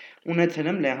ունեցել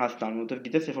եմ Լեհաստանում որտեղ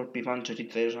գիտես երբ որ պիվան ջրի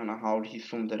ծեժանա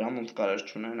 150 դրամ ոնց կարաս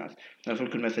չունենաս երբ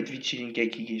որ գնում ես այդ վիչիրին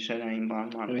կեքի գիշերային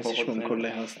բան փողոցներ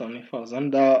Լեհաստանի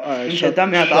ֆազան դա շատ դա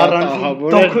մի հատ առանձին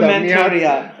դոկումենտարի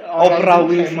է Օպրա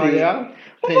Ուինֆրի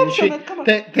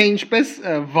թե ինչպես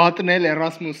վատնել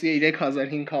Էրասմուսի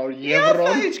 3500 եվրո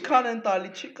Ես ինչքան են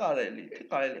տալի չի կարելի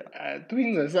դու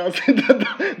ինձ ես ասել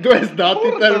դու ես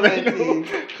դատի տրվելու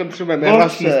խնդրում եմ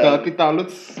Էրասմուս դատի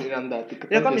տալուց իրան դատի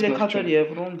Իրական 3000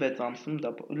 եվրոն 6 ամսում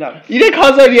դա լավ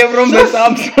 3000 եվրոն 6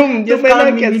 ամսում ես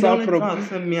մենակ ես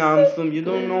ապրում մի ամսում you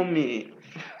don't know me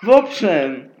В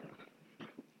общем,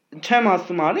 չեմ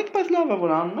ասում արեք, բայց լավ է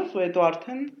որ անում ես, ու հետո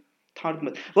արդեն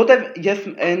թարգմել։ Որտեվ ես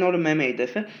այն օրը մեմ էի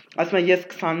տեսել, ասում եմ ես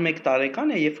 21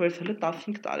 տարեկան եմ, երբ որ ես հələ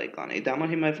 15 տարեկան եմ։ Դա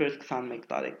համար հիմա երբ որ ես 21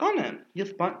 տարեկան եմ,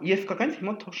 ես կականից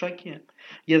հիմա թոշակի եմ։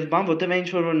 Ես բան, որտեվ ինչ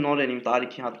որ նոր են իմ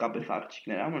տարիքի հատկապես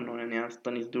աղջիկները, ամեն նոր են իրանց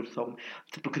տնից դուրս հողում,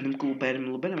 տիպը գնում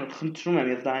կլուբերում, խնդրում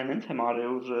եմ, ես դա այնց եմ արել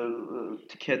ու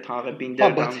թիքե թաղե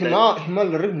բինդեր Բայց հիմա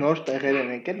լրիվ նոր տեղեր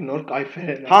են եկել, նոր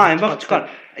կայֆեր են։ Հա, այնտեղ չկար։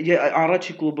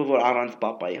 Առաջի կլուբը որ առանց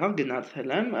պապայի, հա,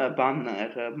 գնացել եմ, բանն է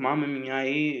եղել, մամա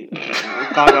միայի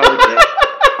կարաոկե։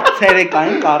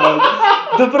 Ցերեկային կարաոկե։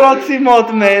 Դպրոցի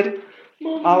մոտ մեր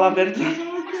Ալաբերտ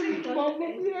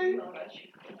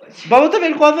Բա որտե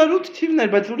 2008 թիվն էր,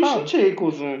 բայց ուրիշ ինչ էիք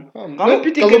ուզում։ Կամ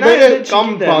պիտի գնայր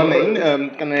կամ բանեն,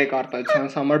 կներեք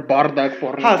արտադրությունից համար բարդակ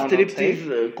ֆորմատ։ Հա, ստրիպտիզ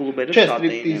կլուբերը շատ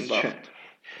էին բախտ։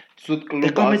 Զուտ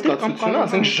կլուբ հասկացությունը,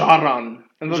 ասենք ժառան։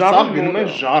 Սա գնում է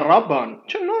ժառաբան։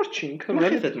 Չէ, նոր չի ինքը։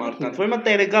 Ուրիշ այդ մարդկանց, որ հիմա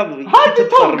տերեգա Հա, դու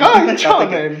գա, ինչ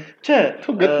անեմ։ Չէ,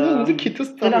 դու գտնի ինձ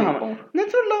քիթս դրա համար։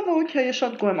 Նենց որ լավ է, օքեյ, ես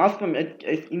շատ գոհ եմ, ասում եմ,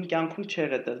 այս իմ կյանքում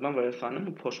չեղե դեզման, որ ես անում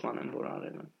ու փոշման եմ որ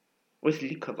արել եմ։ Ոս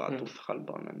լիքը վատ ու սխալ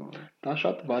բան եմ արել։ Դա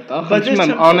շատ վատ է։ Խնդրում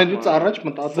եմ անելուց առաջ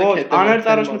մտածեք հետո։ Անելուց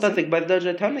առաջ մտածեք, բայց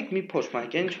դաժե թե եք մի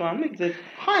փոշմանեք, ինչ որ անում եք, ձեր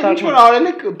Հա, ինչ որ արել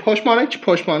եք, փոշմանեք,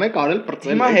 չփոշմանեք, արել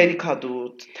բրծել։ Հիմա հերիքա դու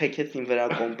թեքես ին վրա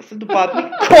կոմպասը, դու պատմի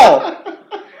քո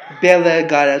բելը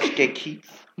գարաժ կեքից,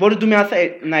 որը դու մի ասա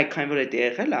նայք քան որ էդի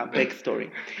եղել է, back story։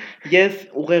 Ես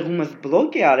ուղեղումս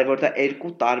բլոկ է արել, որ դա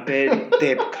երկու տարբեր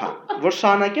դեպք է, որ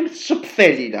շարունակեմ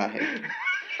շփվել իր հետ։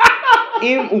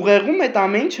 Իմ ուղեղում այդ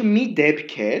ամեն ինչը մի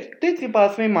դեպք էր, դե տիպ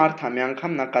ասում եմ մարդա մի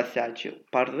անգամ նա կասյաճի։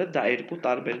 Բարդը դա երկու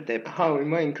տարբեր դեպք։ Հա,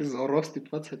 հիմա ինքը զորով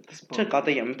ստիպված է դες։ Չէ,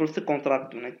 կատեգեմ, պրոստը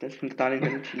կոնտրակտ ունեք, դες 5 տարին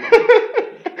դեմ չի։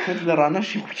 Հենց լրանա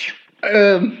շիուչ։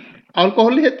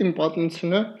 Ալկոհոլի հետ իմ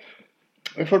պատմությունը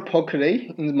երբ որ փոքր էի,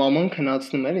 ինձ մաման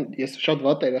քնացնում էր, ես շատ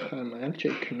վատ երեխա եմ եղել,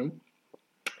 չէի քնում։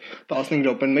 15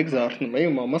 րոպեն մեկ զարթնում էի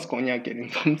ու մամաս կոնյակ էր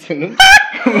ինձ ցնում,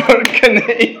 որ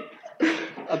քնեի։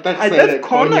 Այդպես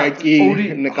կոնյակի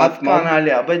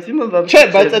նկատմամբ, բայց իմը լավ չէ,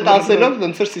 բայց այդ ասելով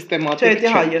ոնց որ սիստեմատիկ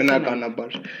չէ,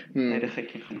 բնականաբար։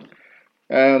 Երեխեքին։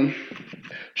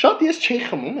 Շատ ես չէի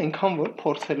խմում, այնքան որ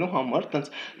փորձելու համար, տենց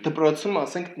դպրոցում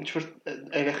ասենք ինչ որ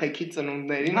երեխեքի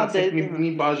ծնունդներին, ասենք մի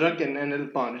բաժակ են անել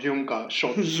բան, ժյումկա,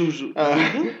 շոտ, ժուժու։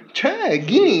 Չէ,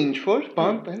 գինի ինչ որ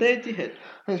բան, դեդի հետ։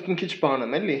 Այս մի քիչ բան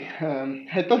եմ, էլի։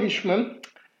 Հետո հիշում եմ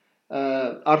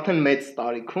արդեն մեծ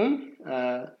տարիքում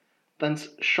տենց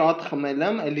շատ խմել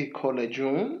եմ, էլի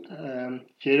քոլեջում,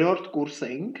 երրորդ կուրս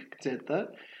էինք, գտե,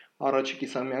 առաջի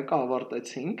կիսամյակը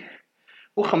ավարտեցինք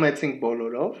ու խմեցինք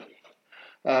բոլորով։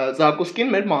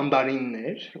 Զակուսկին մեր մանդարինն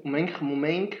էր, ու մենք խմում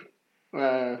էինք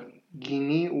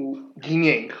գինի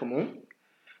էինք խմում,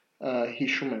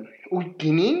 հիշում եմ։ Ու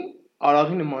գինին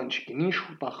արաղի նման չի, գինին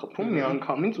շուտ է խփում,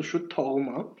 միանգամից ու շուտ թողում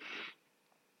է,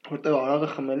 որտեղ արաղը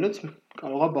խմելուց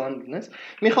կարող է բան լինես։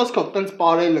 Մի խոսքով տենց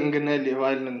ապարել ընկնել եւ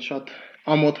այլն շատ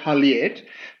ամոթալի էր,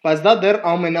 բայց դա դեռ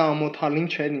ամենաամոթալին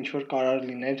չէր, ինչ որ կարող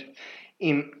լիներ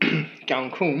իմ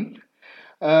կյանքում։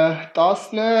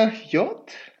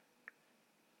 17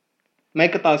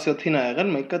 Մեկը 17-ին է եղել,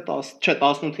 մեկը 10, չէ,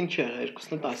 18-ին չի եղել,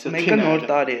 երկուսն 17-ին։ Մեկը նոր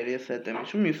տարի էր, ես հետ եմ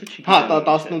հիշում, մյուսը չի։ Հա,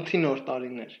 18-ի նոր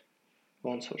տարին էր։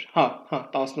 Ոնց որ։ Հա,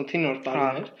 18-ի նոր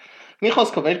տարին էր։ Մի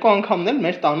խոսքով երկու անգամն էլ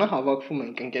մեր տանը հավաքվում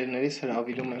ենք, ընկերներիս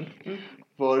հրավիրում եմ,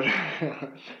 որ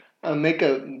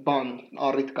մեկը բան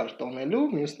առիթ կար տոնելու,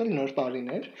 մյուսն էլ նոր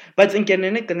տարին էր։ Բայց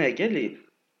ընկերներն կնեք էլի։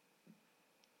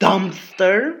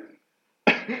 Dumpster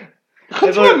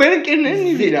Խնդրում եմ ընկերներն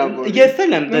ի վիրավոր։ Ես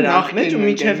էլ եմ դրանց մեջ ու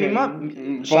մինչև հիմա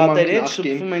շատերի հետ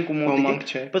շփվում ենք ու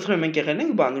մոտիկ։ Բայց խորը մենք եղել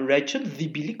ենք բան Ratchet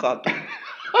Zibili կատու։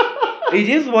 It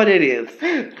is what it is։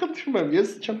 Խնդրում եմ,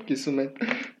 ես չեմ կիսում այդ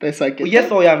տեսակետը։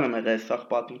 Ես օյան եմ եղել սաղ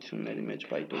պատմությունների մեջ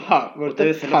բայդու։ Հա,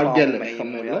 որտեղ հարգել եմ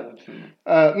խմելը։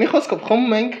 Մի խոսքով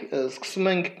խմում ենք,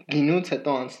 սկսում ենք գինուց,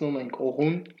 հետո անցնում ենք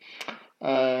օղուն։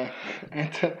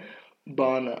 Այդ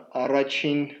բանը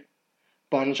առաջին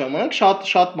բան ժամանակ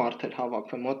շատ մարդ էր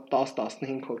հավաքվում, մոտ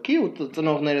 10-15 հոգի ու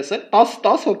ծնողներս էլ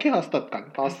 10 հոգի հաստատ կան,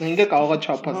 15-ը կարող է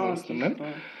չափած անցնում եմ։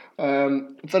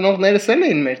 Ծնողներս էլ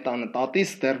էին մեր տանը,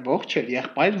 տատիս դեռ ողջ էր,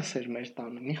 եղբայրս էր մեր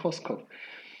տանը, մի խոսքով։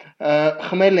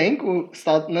 Խմել ենք ու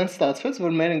նենց ստացվեց,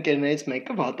 որ մեր ընկերներից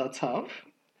մեկը վատացավ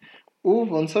ու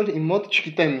ոնց որ իմ մոտ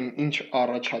չգիտեմ ինչ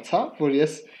առաջացավ, որ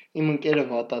ես իմ ընկերը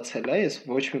վատացել է, ես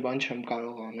ոչ մի բան չեմ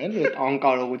կարող անել, այդ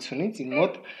անկարողությունից իմ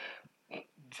մոտ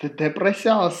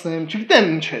դեպրեսիա ասեմ, չգիտեմ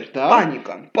ինչ էր դա։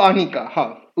 Պանիկա, հա։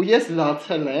 Ու ես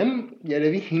լացել եմ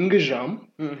երևի 5 ժամ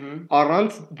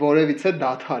առանց որևիցե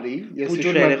դադարի։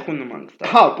 Պուճուր երեխու նման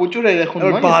կստա։ Հա, պուճուր երեխու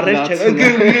նման։ Բարեր չէ։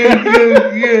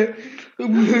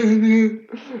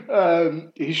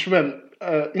 Հիշում եմ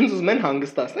ինձ ուզում են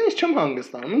հանգստացնել, ես չեմ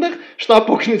հանգստանում։ Այնտեղ շտապ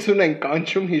օգնություն են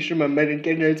կանչում, հիշում եմ մեր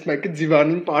ընկերներից մեկը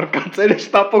դիվանին պարկած էր,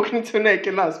 շտապ օգնություն է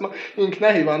եկել, ասում է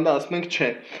ինքնա հիվանդը, ասում ենք չէ։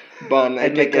 Բան,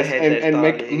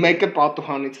 այն մեկը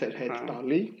պատուհանից էր հետ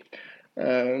տալի։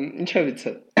 Ինչևից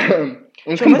է։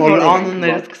 Ոնց որ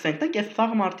անունները սկսենք, տակ այս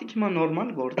սաղ մարդիկ հիմա նորմալ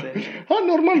գործեր։ Հա,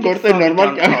 նորմալ գործեր,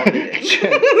 նորմալ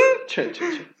չէ։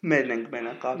 Մերն ենք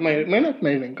մենակ ավիրում։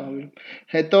 Մերն ենք ավիրում։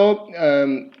 Հետո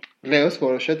Լեոս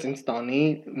որոշեց ինձ տանի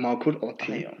մաքուր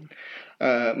օթի։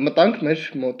 Մտանք մեր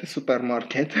մոտի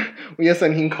սուպերմարկետ ու ես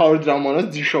այն 500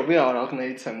 դրամանոց դիշովի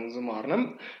արաղներից եմ ուզում առնեմ։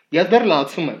 Ես դեռ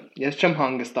լացում եմ։ Ես չեմ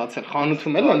հանգստացել։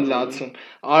 Խանութում եմ լացում։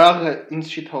 Արաղը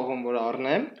ինձ չի թողում որ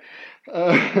առնեմ։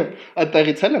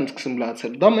 Այդտեղից էլ եմ սկսում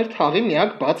լացել։ Դա մեր թաղի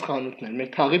միակ բաց խանութն էր։ Մեր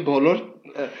թաղի բոլոր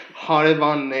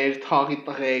հարևաններ, թաղի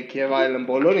տղեկ եւ այլն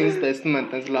բոլորը ինձ տեսնում են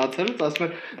տես լացելուց, ասում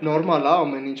են նորմալ է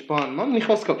ամեն ինչ բան, ման մի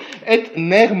խոսքով։ Այդ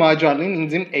նեղ մաջալին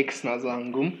ինձ իմ էքսն է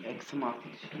զանգում։ Էքսը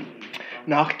մաքրի։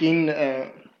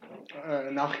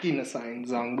 Նախկինս այն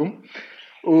զանգում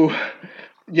ու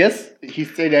ես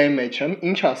հիստերիայի մեջ եմ,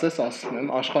 ինչ ասես ասում եմ,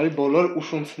 աշխարհի բոլոր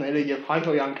ուշունցները եւ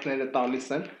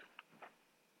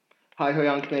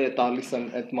հայհոյանքները տալիս են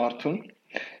այդ մարդուն։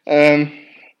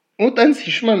 Ու տենց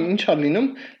հիշում եմ ինչա լինում,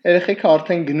 երեխեքը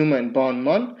արդեն գնում են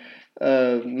բանման,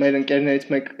 մեր ընկերներից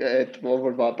մեկ այդ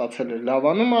որ վատացել էր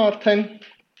լավանում է արդեն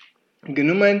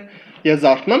գնում են, ես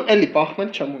արթնում եմ, էլի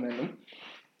պահմել չեմ ունենում։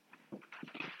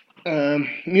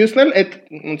 Մյուսն էլ այդ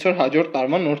ոնց որ հաջորդ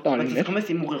տարվա նոր տարին էր։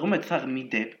 Բայց իմ ուղեղում այդ սաղ մի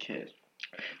դեպք էր։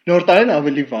 Նոր տարին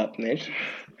ավելի վատն էր։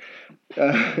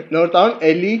 Նոր տարին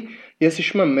էլի ես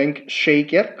հիշում եմ մենք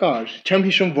շեյքեր կար, չեմ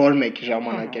հիշում որ մեկի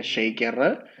ժամանակ էր շեյքերը,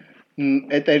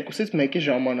 այդ երկուսից մեկի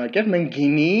ժամանակ էր, մենք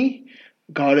գինի,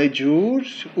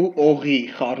 գարեջուր ու օղի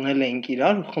խառնել էինք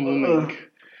իրար ու խմում էինք։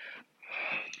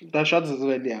 Դա շատ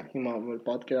զզվելի է հիմա որ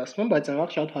պատկերացնում եմ, բայց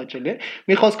այնվաղ շատ հաճելի է։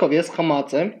 Մի խոսքով ես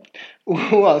խմած եմ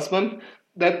ու ասում եմ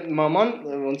դա մաման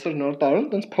ոնց որ նոր տարում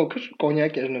տենց փոքր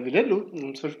կոնյակ էր նվիրել ու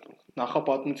ոնց որ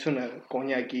նախապատմությունը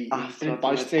կոնյակի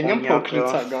պաշտենյամ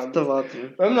փոքրից է գալիս։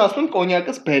 Ուրեմն ասում եմ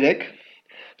կոնյակս բերեք,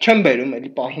 չեմ բերում,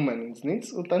 էլի պահում են ինձնից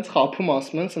ու տենց խափում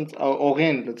ասում են, սենց օղի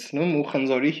են լցնում ու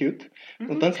խնձորի հյութ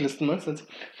ու տենց լցնում են, սենց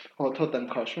հոթոտ եմ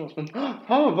քաշում, ասում են,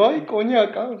 հա, վայ,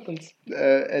 կոնյակ է, տենց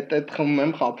այդ խմում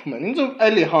եմ, խափում են ինձ ու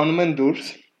էլի հանում են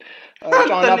դուրս։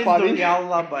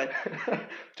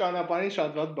 Ճանապարհին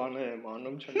շատ վատ բաներ եմ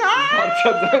անում, չեմ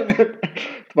բարձրացնել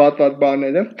վատ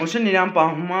բաները։ Ոսեն իրան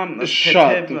պահում է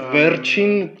շատ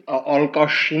վերջին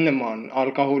ալկաշի նման,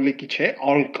 ալկոհոլիկի չէ,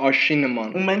 ալկաշի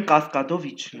նման։ Ու մենք կասկադով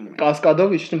իջնում ենք։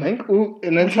 Կասկադով իջնում ենք ու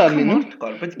նենց է լինում։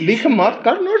 Լիքը մարդ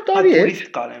կար նոր տարի է։ Տուրիստ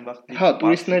կար այն վաղ։ Հա,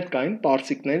 տուրիստներ կային,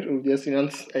 պարսիկներ ու ես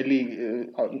իրանց էլի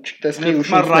չտեսնի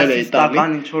ուշունքներ էի տալի։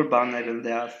 Ռասիստական ինչ որ բաներ են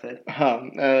դե ասել։ Հա,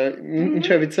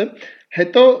 ինչևից է։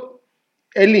 Հետո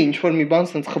էլի ինչ որ մի բան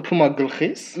սենց խփում է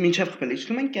գլխիս։ Մինչև խփել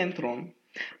իջնում են կենտրոն։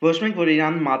 Ոչ մեկ որ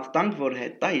իրան մատ տանք որ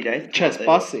հետ տա իր այս չէ,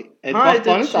 սպասի։ Այդ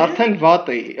բանից արդեն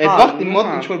վատ է։ Այդ վաղ իմ մոտ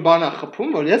ինչ որ բան է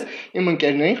խփում, որ ես իմ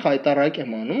ընկերներին խայտարակ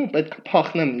եմ անում ու պետք է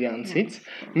փախնեմ իրանցից։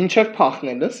 Մինչև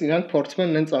փախնելս իրանք փորձում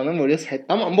են նենց անեն, որ ես հետ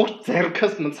տամ, ամբողջ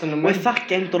ձեռքս մցնում եմ։ Այսախ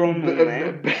կենտրոնում է։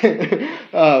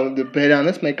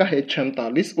 Բերանես մեկը հետ չեմ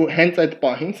տալիս ու հենց այդ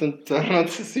պահին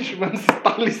ձեռնոցս հիշում եմ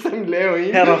տալիս եմ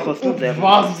Լեոին։ Հեռախոսն ձեռ։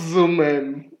 Վազում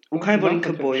եմ։ Ու քանի որ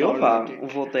ինքը բոյով է ու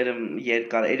ոտերը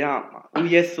երկար էրա ու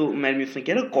ես ու մեր մյուս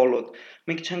ընկերը կոլոտ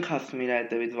մենք չենք հասնում իր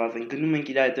հետևից վազեն գնում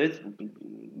ենք իր հետևից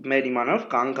մեր իմանալով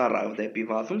կանգ առավ դեպի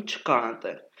վազում չկա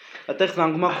այնտեղ այդտեղ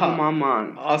զանգում է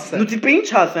մաման ու տիպը ինչ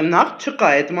ասեմ նախ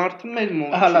չկա այդ մարդը մեր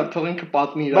մոտ հալա թող ինքը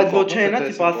պատմի իր բայց ոչ այնա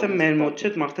տիպը ասեմ մեր մոտ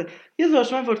չէ մարդը ես ոչ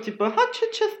եմ որ տիպը հա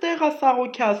չէ ստեղ է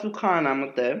սաղոքի ասուքան է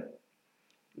մտե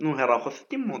ու հեռախոսը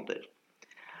դի մոտ էր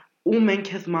ու մենք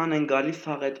հեզ ման են գալիս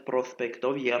սաղ այդ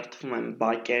պրոսպեկտով երթվում են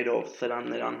բակերով, սրան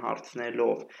նրան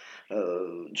հարցնելով,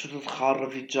 չուզուց խառը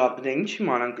վիճակն է, ինչ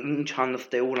իմանանք, ինչ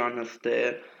անստ է, ուր անստ է,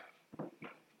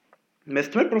 մեզ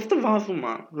թմեր պրոստը վազում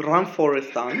է, run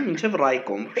forest անում, ինչև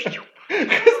ռայկոմ,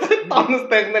 տանս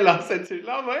տեղն էլ ասեցիր,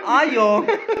 լավ է, այո,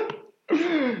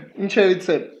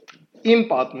 ինչևից է, իմ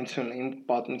պատմությունը, իմ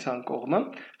պատմության կողմը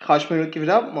խաչմերուկի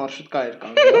վրա մարշրուտկա էր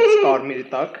կանգնած կարմիրի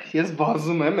տակ ես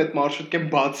վազում եմ այդ մարշրուտկեն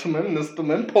բացում եմ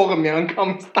նստում եմ փողը մի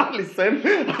անգամ տալիս եմ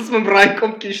ասում եմ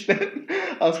ռայկոմ կիշտ եմ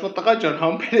ասում եմ տղա ջան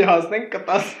համբերի հասնենք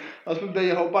կտաս ասում եմ դե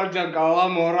հոպար ջան կարողա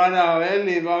մոռանալ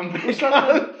էլի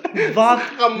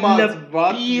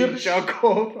վատ վիր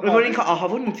ճակով որ ինքը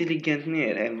ահավոր ինտելիգենտնի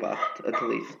էր այն վաղ at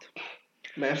least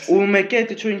Merci. У մեկ է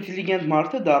այդ ինչ ինտելիգենտ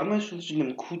մարդը դառնում է շուտ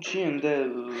չգիտեմ քուչի ընդ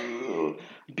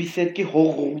բիսետկի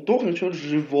հողոտող ինչ որ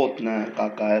животное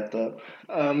какая-то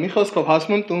մի խոսքով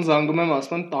հասնում եմ տուն զանգում եմ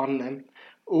ասում եմ տանն եմ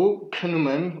ու քնում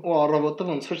եմ ու առավոտը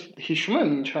ոնց որ հիշում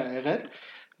եմ ինչ ա եղել,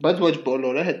 բայց ոչ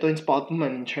բոլորը, հետո ինձ պատմում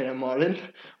են ինչեր եմ արել,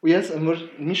 ու ես որ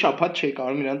մի շաբաթ չէի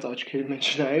կարող իրանց աչքերի մեջ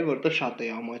նայել, որտեղ շատ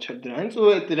էի ամաչել դրանից,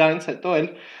 ու դրանից հետո էլ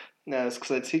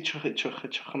սկսեցի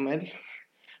չխմել,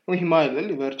 ու հիմա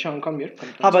էլ վերջի անգամ երբ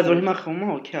եմ։ Հա, բայց որ հիմա խմում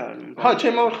եմ, օքեյ արնում։ Հա,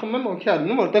 չէ, որ խմում եմ, օքեյ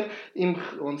արնում, որտեղ իմ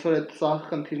ոնց որ այդ սա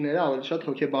խնդիրները ավելի շատ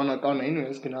հոգեբանական էին, ու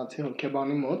ես գնացի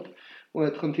հոգեբանի մոտ, ու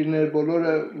այդ խնդիրները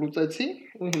բոլորը լուծեցի,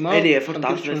 ու հիմա էլի երբ որ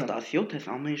 16-17 ես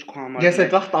ամեն ինչ քո համար։ Ես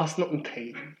այդ վաղ 18 էի։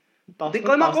 Դե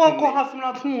կայմա քո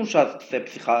հասունացում ուշած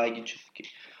պսիխոլոգիչիսկի։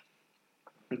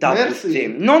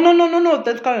 Դապուստիմ։ No,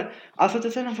 դες կար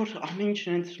ասոցիացիան որ ամեն ինչ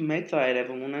ինձ մեծ է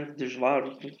երևում, ունեն դժվար,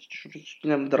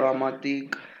 չգիտեմ,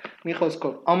 դրամատիկ։ Մի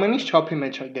խոսքով, ամեն ինչ չափի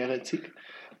մեջ է գեղեցիկ։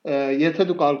 Եթե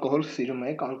դուք ալկոհոլ սիրում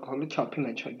եք, ալկոհոլը չափի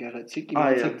մեջ է գեղեցիկ,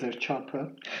 իմացեք ձեր չափը։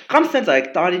 Կամ սենց այ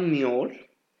տարին մի օր,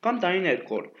 կամ տարին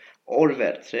երկու օր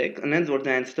վերցրեք, այնց որ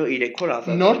դրանից հետո 3 օր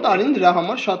ազատ։ Նոր տարին դրա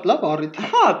համար շատ լավ առիթ է։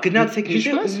 Հա, գնացեք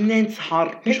ինձ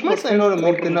հարփ։ Հիշում ես այն օրը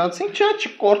մենք գնացինք,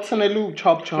 չկորցնելու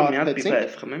չափ չհարփեցինք։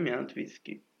 Ես խմեմ մի հատ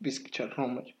վիսկի։ Վիսկի չէ,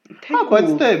 ռոմ էր։ Հա, բայց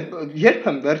դե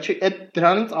երբ եմ վերջի այդ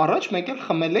դրանից առաջ մեկ էլ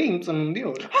խմել էի իմ ծնունդի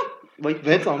օրը։ Հա,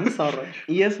 6 ամիս առաջ։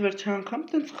 Ես վերջի անգամ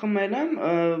տենց խմել եմ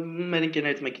մեր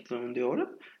ընկերներից մեկի ծնունդի օրը։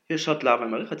 Ես շատ լավ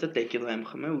եմ եղել, հացա տեկիլա եմ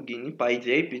խմել ու գինի,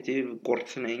 պայծեի պիտի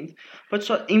կորցնեին,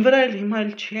 բայց իմ վրա էլ հիմա էլ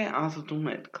չի ազդում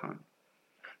այդքան։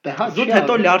 Դե հա, զուտ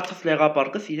հետո լյարդս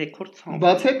լեղապարկս 3 օր ցավ։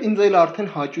 Բայց այդ ինձ էլ արդեն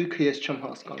հաճույքը ես չեմ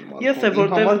հասկանում։ Ես է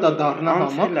որտեղ դա դառնա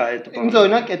համար։ Ինձ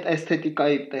օրինակ այդ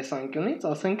էսթետիկայի տեսանկյունից,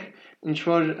 ասենք ինչ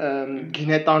որ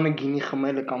գինետանը գինի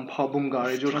խմելը կամ փաբում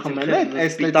գարեջուր խմելը, այդ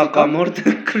էսթետիկամորտ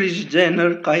Քրիս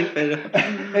Ջեներ կայֆերը։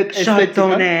 Այդ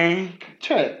էսթետիկան է։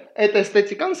 Չէ, այդ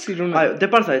էսթետիկան սիրուն է։ Այո, դե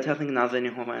պարզ է, թեխնիկ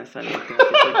Նազենի Հովանեսյանի։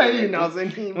 Այ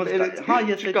Նազենի։ Հա,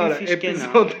 ես դա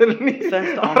ֆիշկենա։ Էպիզոդերնի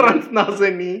առանց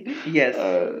Նազենի։ Ես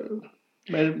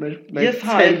Մեր ես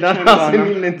հայ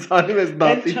Նազենին են ցարում ես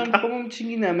դատի։ Չեմ խմում,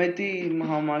 չգինեմ, էդի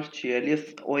համար չի էլ։ Ես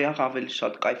օյաղ ավելի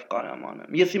շատ կայֆ կարամ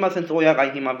անեմ։ Ես հիմա սենց օյաղ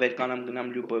այ հիմա վեր կանամ գնամ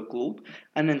լյուբոյ կլուբ,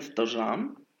 անենց տժամ։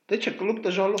 Դե չէ, կլուբ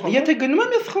տժալու համար։ Եթե գնում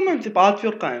եմ, ես խմեմ, տիպ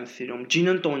աթվյորկա եմ սիրում, ջին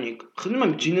and tonic։ Խմում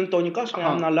եմ ջին and tonic-ը,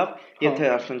 ամենալավ, եթե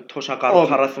ասենք թոշակառ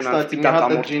 40-ից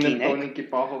սպիտակամորտ ջին and tonic-ի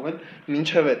պահով էլ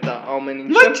մինչև է դա ամեն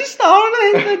ինչը։ Ոչ ճիշտ արանը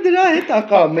հետո դրա հետ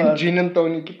ակա։ Մենք ջին and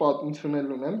tonic-ի պատմություն էլ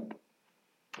ունեմ։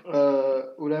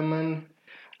 Ուրեմն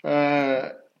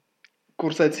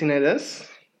կուրսեցիներս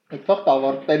այդտեղ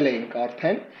ավարտել էին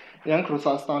արդեն, իրանք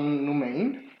Ռուսաստանում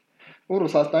էին։ Ու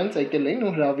Ռուսաստանից եկել էին ու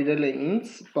հրավիրել էին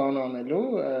ինձ բան անելու,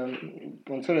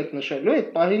 ոնց որ այդ նշելու, այդ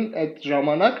պահին այդ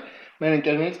ժամանակ մեր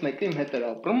ընկերներից մեկը իմ հետ էր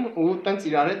ապրում ու տենց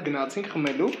իրար հետ գնացինք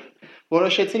խմելու,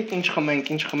 որոշեցինք ինչ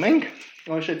խմենք,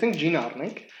 որոշեցինք ջին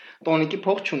առնենք, տոնիկի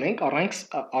փող չունենք,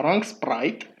 առանք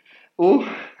սպրայտ ու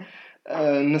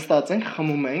նստած ենք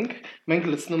խմում ենք, մենք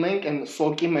լցնում ենք այն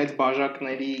սոկի մեծ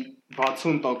բաժակների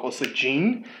 60%-ը ջին,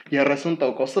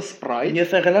 30%-ը սպրայտ։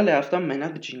 Ես եղել եմ Լեհաստան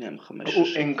մենակ ջին եմ խմել։ Ու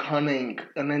այնքան ենք,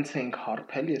 այնց ենք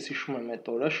հարբել, ես հիշում եմ այդ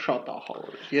օրը շատ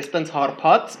ահավոր էր։ Ես տենց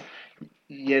հարբած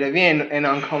երևի այն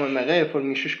անգամ եմ եղել, երբ որ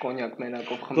մի շիշ կոնյակ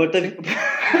մենակով խմեցի։ Որտեղ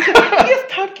ես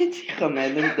թարգեցի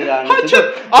խմել դրանից։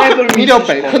 Այ որ մի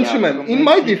րոպե, խնդրում եմ, in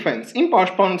my defense, իմ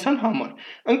պաշտպանության համար,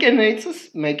 ընկերներիցս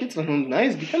մեկի ծնունդն է,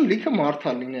 ես գիտեմ լիքը մարդ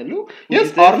է լինելու,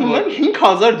 ես առնում եմ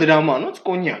 5000 դրամանոց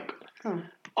կոնյակ։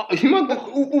 Հիմա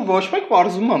ու ոչ մեկ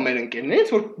բարձում է մեր ընկերներից,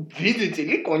 որ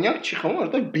վիզիցիլի կոնյակ չի խմում,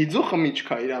 որտեղ բիձու խմիչք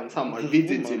է իրանց համար,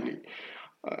 վիզիցիլի։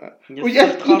 Ու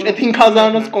ես ինչ այդ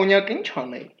 5000-անոց կոնյակը ինչ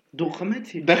անեի։ Դու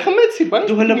խմեցի։ Դե խմեցի, բայց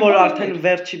դու հələ որ արդեն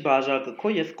վերջի բաժակը քո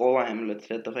ես կոլա եմ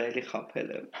լցրել, տղա էլի խափել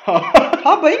եմ։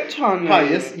 Հա, բա ինչ անեմ։ Հա,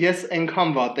 ես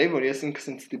այնքան վատ էի, որ ես ինքս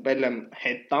ինձ ստիպել եմ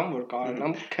հետ տամ, որ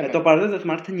կարողանամ քնել։ Հետո բարձր այս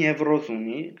մարդը նևրոզ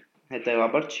ունի,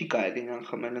 հետեւաբար չի կարելի իրան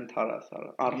խմել ընդհանրասար,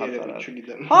 առհասարակ։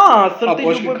 Չգիտեմ։ Հա, սրտի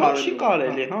ուղղակի չի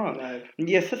կարելի, հա։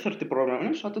 Ես է սրտի խնդրեմ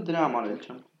ունեմ, շատը դրա համար էլ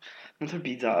չեմ։ Ոնց որ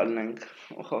բիձա առնենք,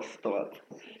 խոստովատ։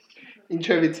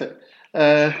 Ինչևից է։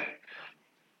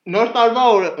 Նոր տարվա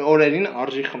օրերին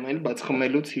արժի խմել, բայց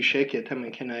խմելուց հիշեք, եթե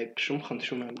մեքենա եք քշում,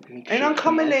 խնդրում եմ։ Այն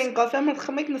անգամ էլ էինք ասում, որ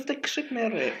խմեք նստեք քշեք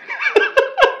մեռեք։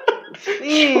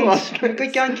 Ինչ,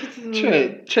 կյանքից չէ,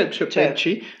 պետք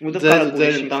չի։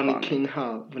 Ձեր ընտանիքին հա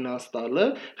վնաս տալը։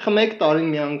 Խմեք տարին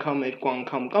մի անգամ, երկու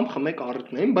անգամ կամ խմեք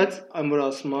առիթներին, բայց այն որ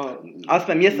ասում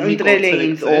եմ, ես ընտրել եմ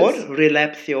ինձ օր,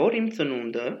 relapse-ի օր իմ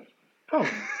ծնունդը։ Հա։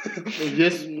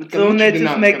 Ես ծնունդից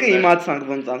մեկը իմացանք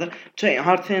ոնց անել։ Չէ,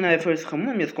 հարցերն այ որ ես խմում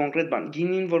եմ, ես կոնկրետ բան,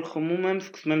 գինին որ խմում եմ,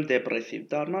 սկսում եմ դեպրեսիվ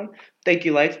դառնալ,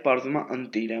 տեկիլայից բարձում է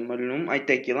ընտիր եմ մնում, այդ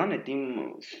տեկիլան այդ իմ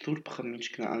սուրբ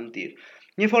խմիչքն է ընտիր։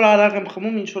 Երբ որ արագ եմ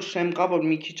խմում, ինչ որ շեմ կա, որ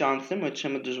մի քիչ անցնեմ, այդ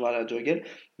շեմը դժվար է ջոգել,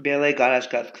 բելե գարաժ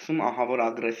կա սկսում, ահա որ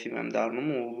ագրեսիվ եմ դառնում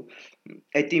ու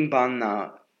այդ իմ բանն է,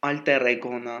 alter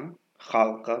ego-նա,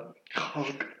 խալկը։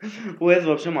 Ու ես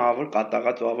вообще մավոր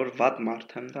կատաղած ու ավոր վատ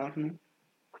մարդ եմ դառնում։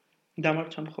 Դա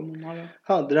մարդ չեմ խմում արա։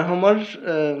 Հա, դրա համար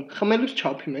խմելուց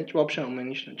չափի մեջ, вообще ամեն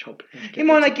ինչն է չափի մեջ։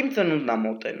 Իմ օրինակ իմ ծնունդն է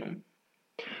մոտենում։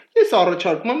 Ես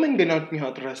առաջարկում եմ մենք գնանք մի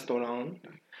հատ ռեստորան,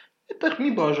 այդտեղ մի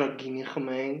բաժակ գինի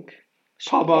խմենք,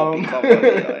 շաբամ։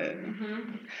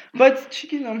 Բայց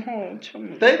չգիտեմ, հա, չեմ։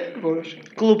 Դե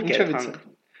որոշենք։ Կլուբ կերտանք։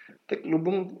 Դե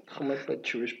կլուբում խմել պետք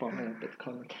չի, ուրիշ բաներ պետք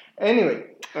անենք։ Anyway,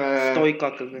 ստոյկա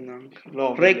կգնանք։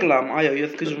 Ռեկլամ, այո,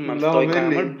 ես գժվում եմ ստոյկայի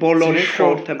համար, բոլորին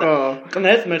խորհուրդ եմ։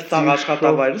 Կներես մեր սաղ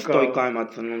աշխատավայրը ստոյկայում է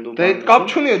ծնունդու։ Դե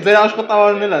կապ չունի, ձեր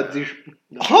աշխատավայրն էլ է ձիշ։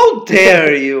 How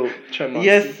dare you։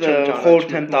 Ես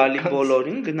խորհուրդ եմ տալի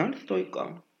բոլորին գնալ ստոյկա։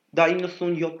 Դա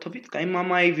 97 թվից կա, իմ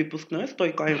մամայի վիպուսկները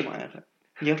ստոյկայում ա եղել։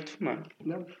 Երդվում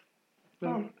եմ։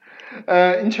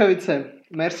 Ինչևից է։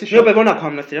 Մերսի շատ։ Ո՞վ է ոնա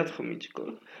համնասիրած խմիչք։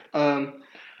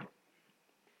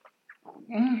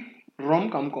 Ռոմ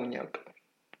կամ կոնյակ։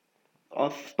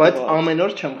 Բայց ամեն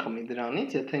օր չեմ խմի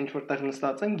դրանից, եթե ինչ որտեղ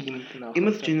նստած են գինի տնախ։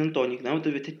 Իմս ջին տոնիկն է,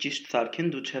 որտեղ եթե ճիշտ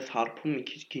սարքեն դու չես հարբում մի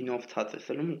քիչ գինով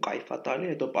ցածեսելում ու կայֆա տալի,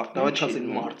 հետո պարտադիր։ Դա չասին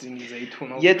մարտինի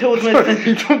զեյթունով։ Եթե ուզում ես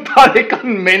զեյթուն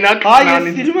տարեկան մենակ քնանին։ Այ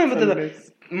ես սիրում եմ դա։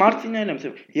 Մարտինայինը եմ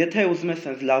ասում, եթե ուզում ես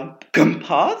sense լավ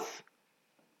գմփած,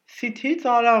 սիթից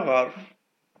արաղար։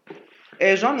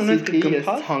 Էժան ունես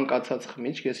գմփած ցանկացած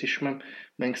խմիչք, ես հիշում եմ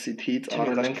մենք սիթից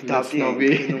առել ենք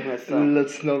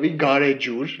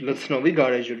լցնովի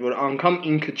գարեջուր, որ անգամ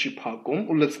ինքը չի փակում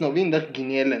ու լցնովի այնտեղ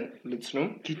գինիել են լցնում։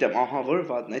 Գիտեմ, ահա որ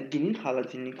վատն է, այդ գինին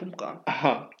խալատինիկում կա։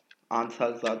 Ահա,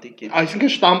 անցած զատիկի։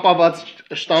 Այսինքն շտամպաված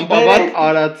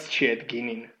արած չի այդ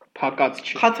գինին, փակած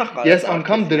չի։ Ես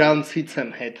անգամ դրանցից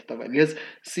եմ հետ տվել։ Ես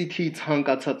սիթի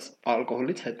ցանկացած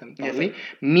ալկոհոլից հետ եմ տալի։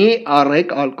 Մի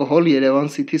առեք ալկոհոլ Երևան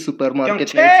City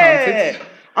սուպերմարկետների ցանցից։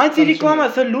 Այս ռեկլամը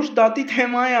սա լուրջ դատի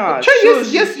թեմա է։ Չէ,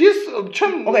 ես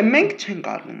չեմ, օքեյ, մենք չենք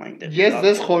առնում այնտեղ։ Ես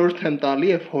ձեզ խորհուրդ եմ տալի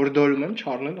եւ հորդորում եմ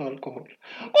չառնել ալկոհոլ։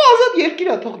 Ու ազատ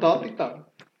երկիր է, թող դատի տա։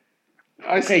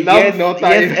 Այս լավ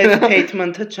նոտա է։ Ես այս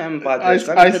statement-ը չեմ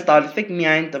պատասխան, եթե տալիս եք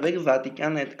միայն տվեք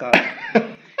Զատիկյան այդ կար։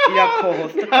 Իրա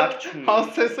քողոստը կապ չունի։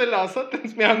 Հասցեսել ասա,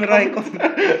 տենց մի անգամ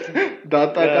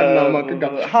դատական նամակը գա։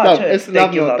 Լավ, այս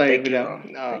լավ նոտա է վրա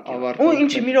ավարտում։ Ու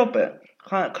ինչի մի րոպե։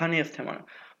 Քանի ես թեման։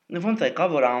 Ոնց եկա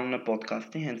որ անունը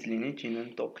պոդքասթի հենց լինի ջինն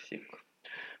տոքսիկ։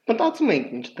 Մտածում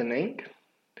ենք ինչ տնենք։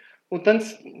 Ու տենց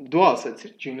դու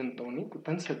ասեցիր ջինն տոնիկ, ու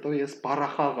տենց հետո ես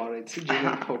բառախաղ արեցի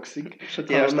ջինն տոքսիկ։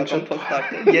 Շատ երաշտական փոստակ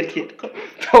է։ Երկի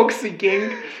տոքսիկ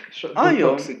ենք։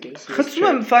 Այո։ Խնդրում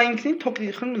եմ, սա ինքնին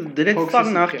տոքսիկ դրեց սա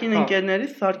նախկին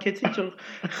ընկերներից սարքեցի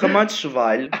խմաճ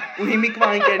շվայլ։ Ու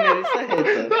հիմիկվա ընկերներիցը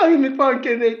հետը։ Դա հիմիկվա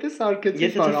ընկերներիցը սարքեցի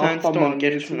բարախտամ։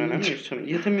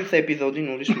 Եթե մյուս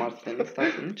էպիզոդին ուրիշ մարդն է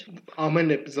ստացվում,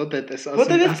 ամեն էպիզոդ է տես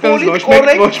ասում։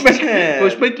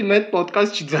 Ոչ մեկի մեծ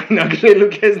պոդքասթ չի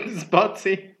ձայնագրելու քեզ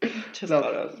բացի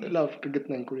լավ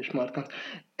կգտնենք ուրիշ մարդկանց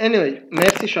anyway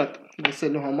մերսի շատ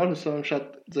լսելու համար հուսով եմ շատ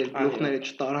ձեր գլուխները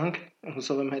չտարանք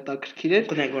հուսով եմ հետաքրքիր էր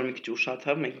գտնենք որ մի քիչ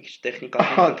ուշացավ մենք մի քիչ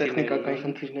տեխնիկական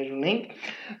խնդիրներ ունենք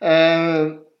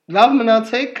լավ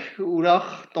մնացեք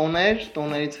ուրախ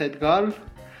տոներից հետ գալ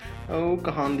ու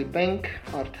կհանդիպենք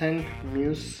արդեն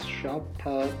մյուս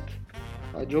շաբաթ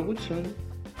հաջողություն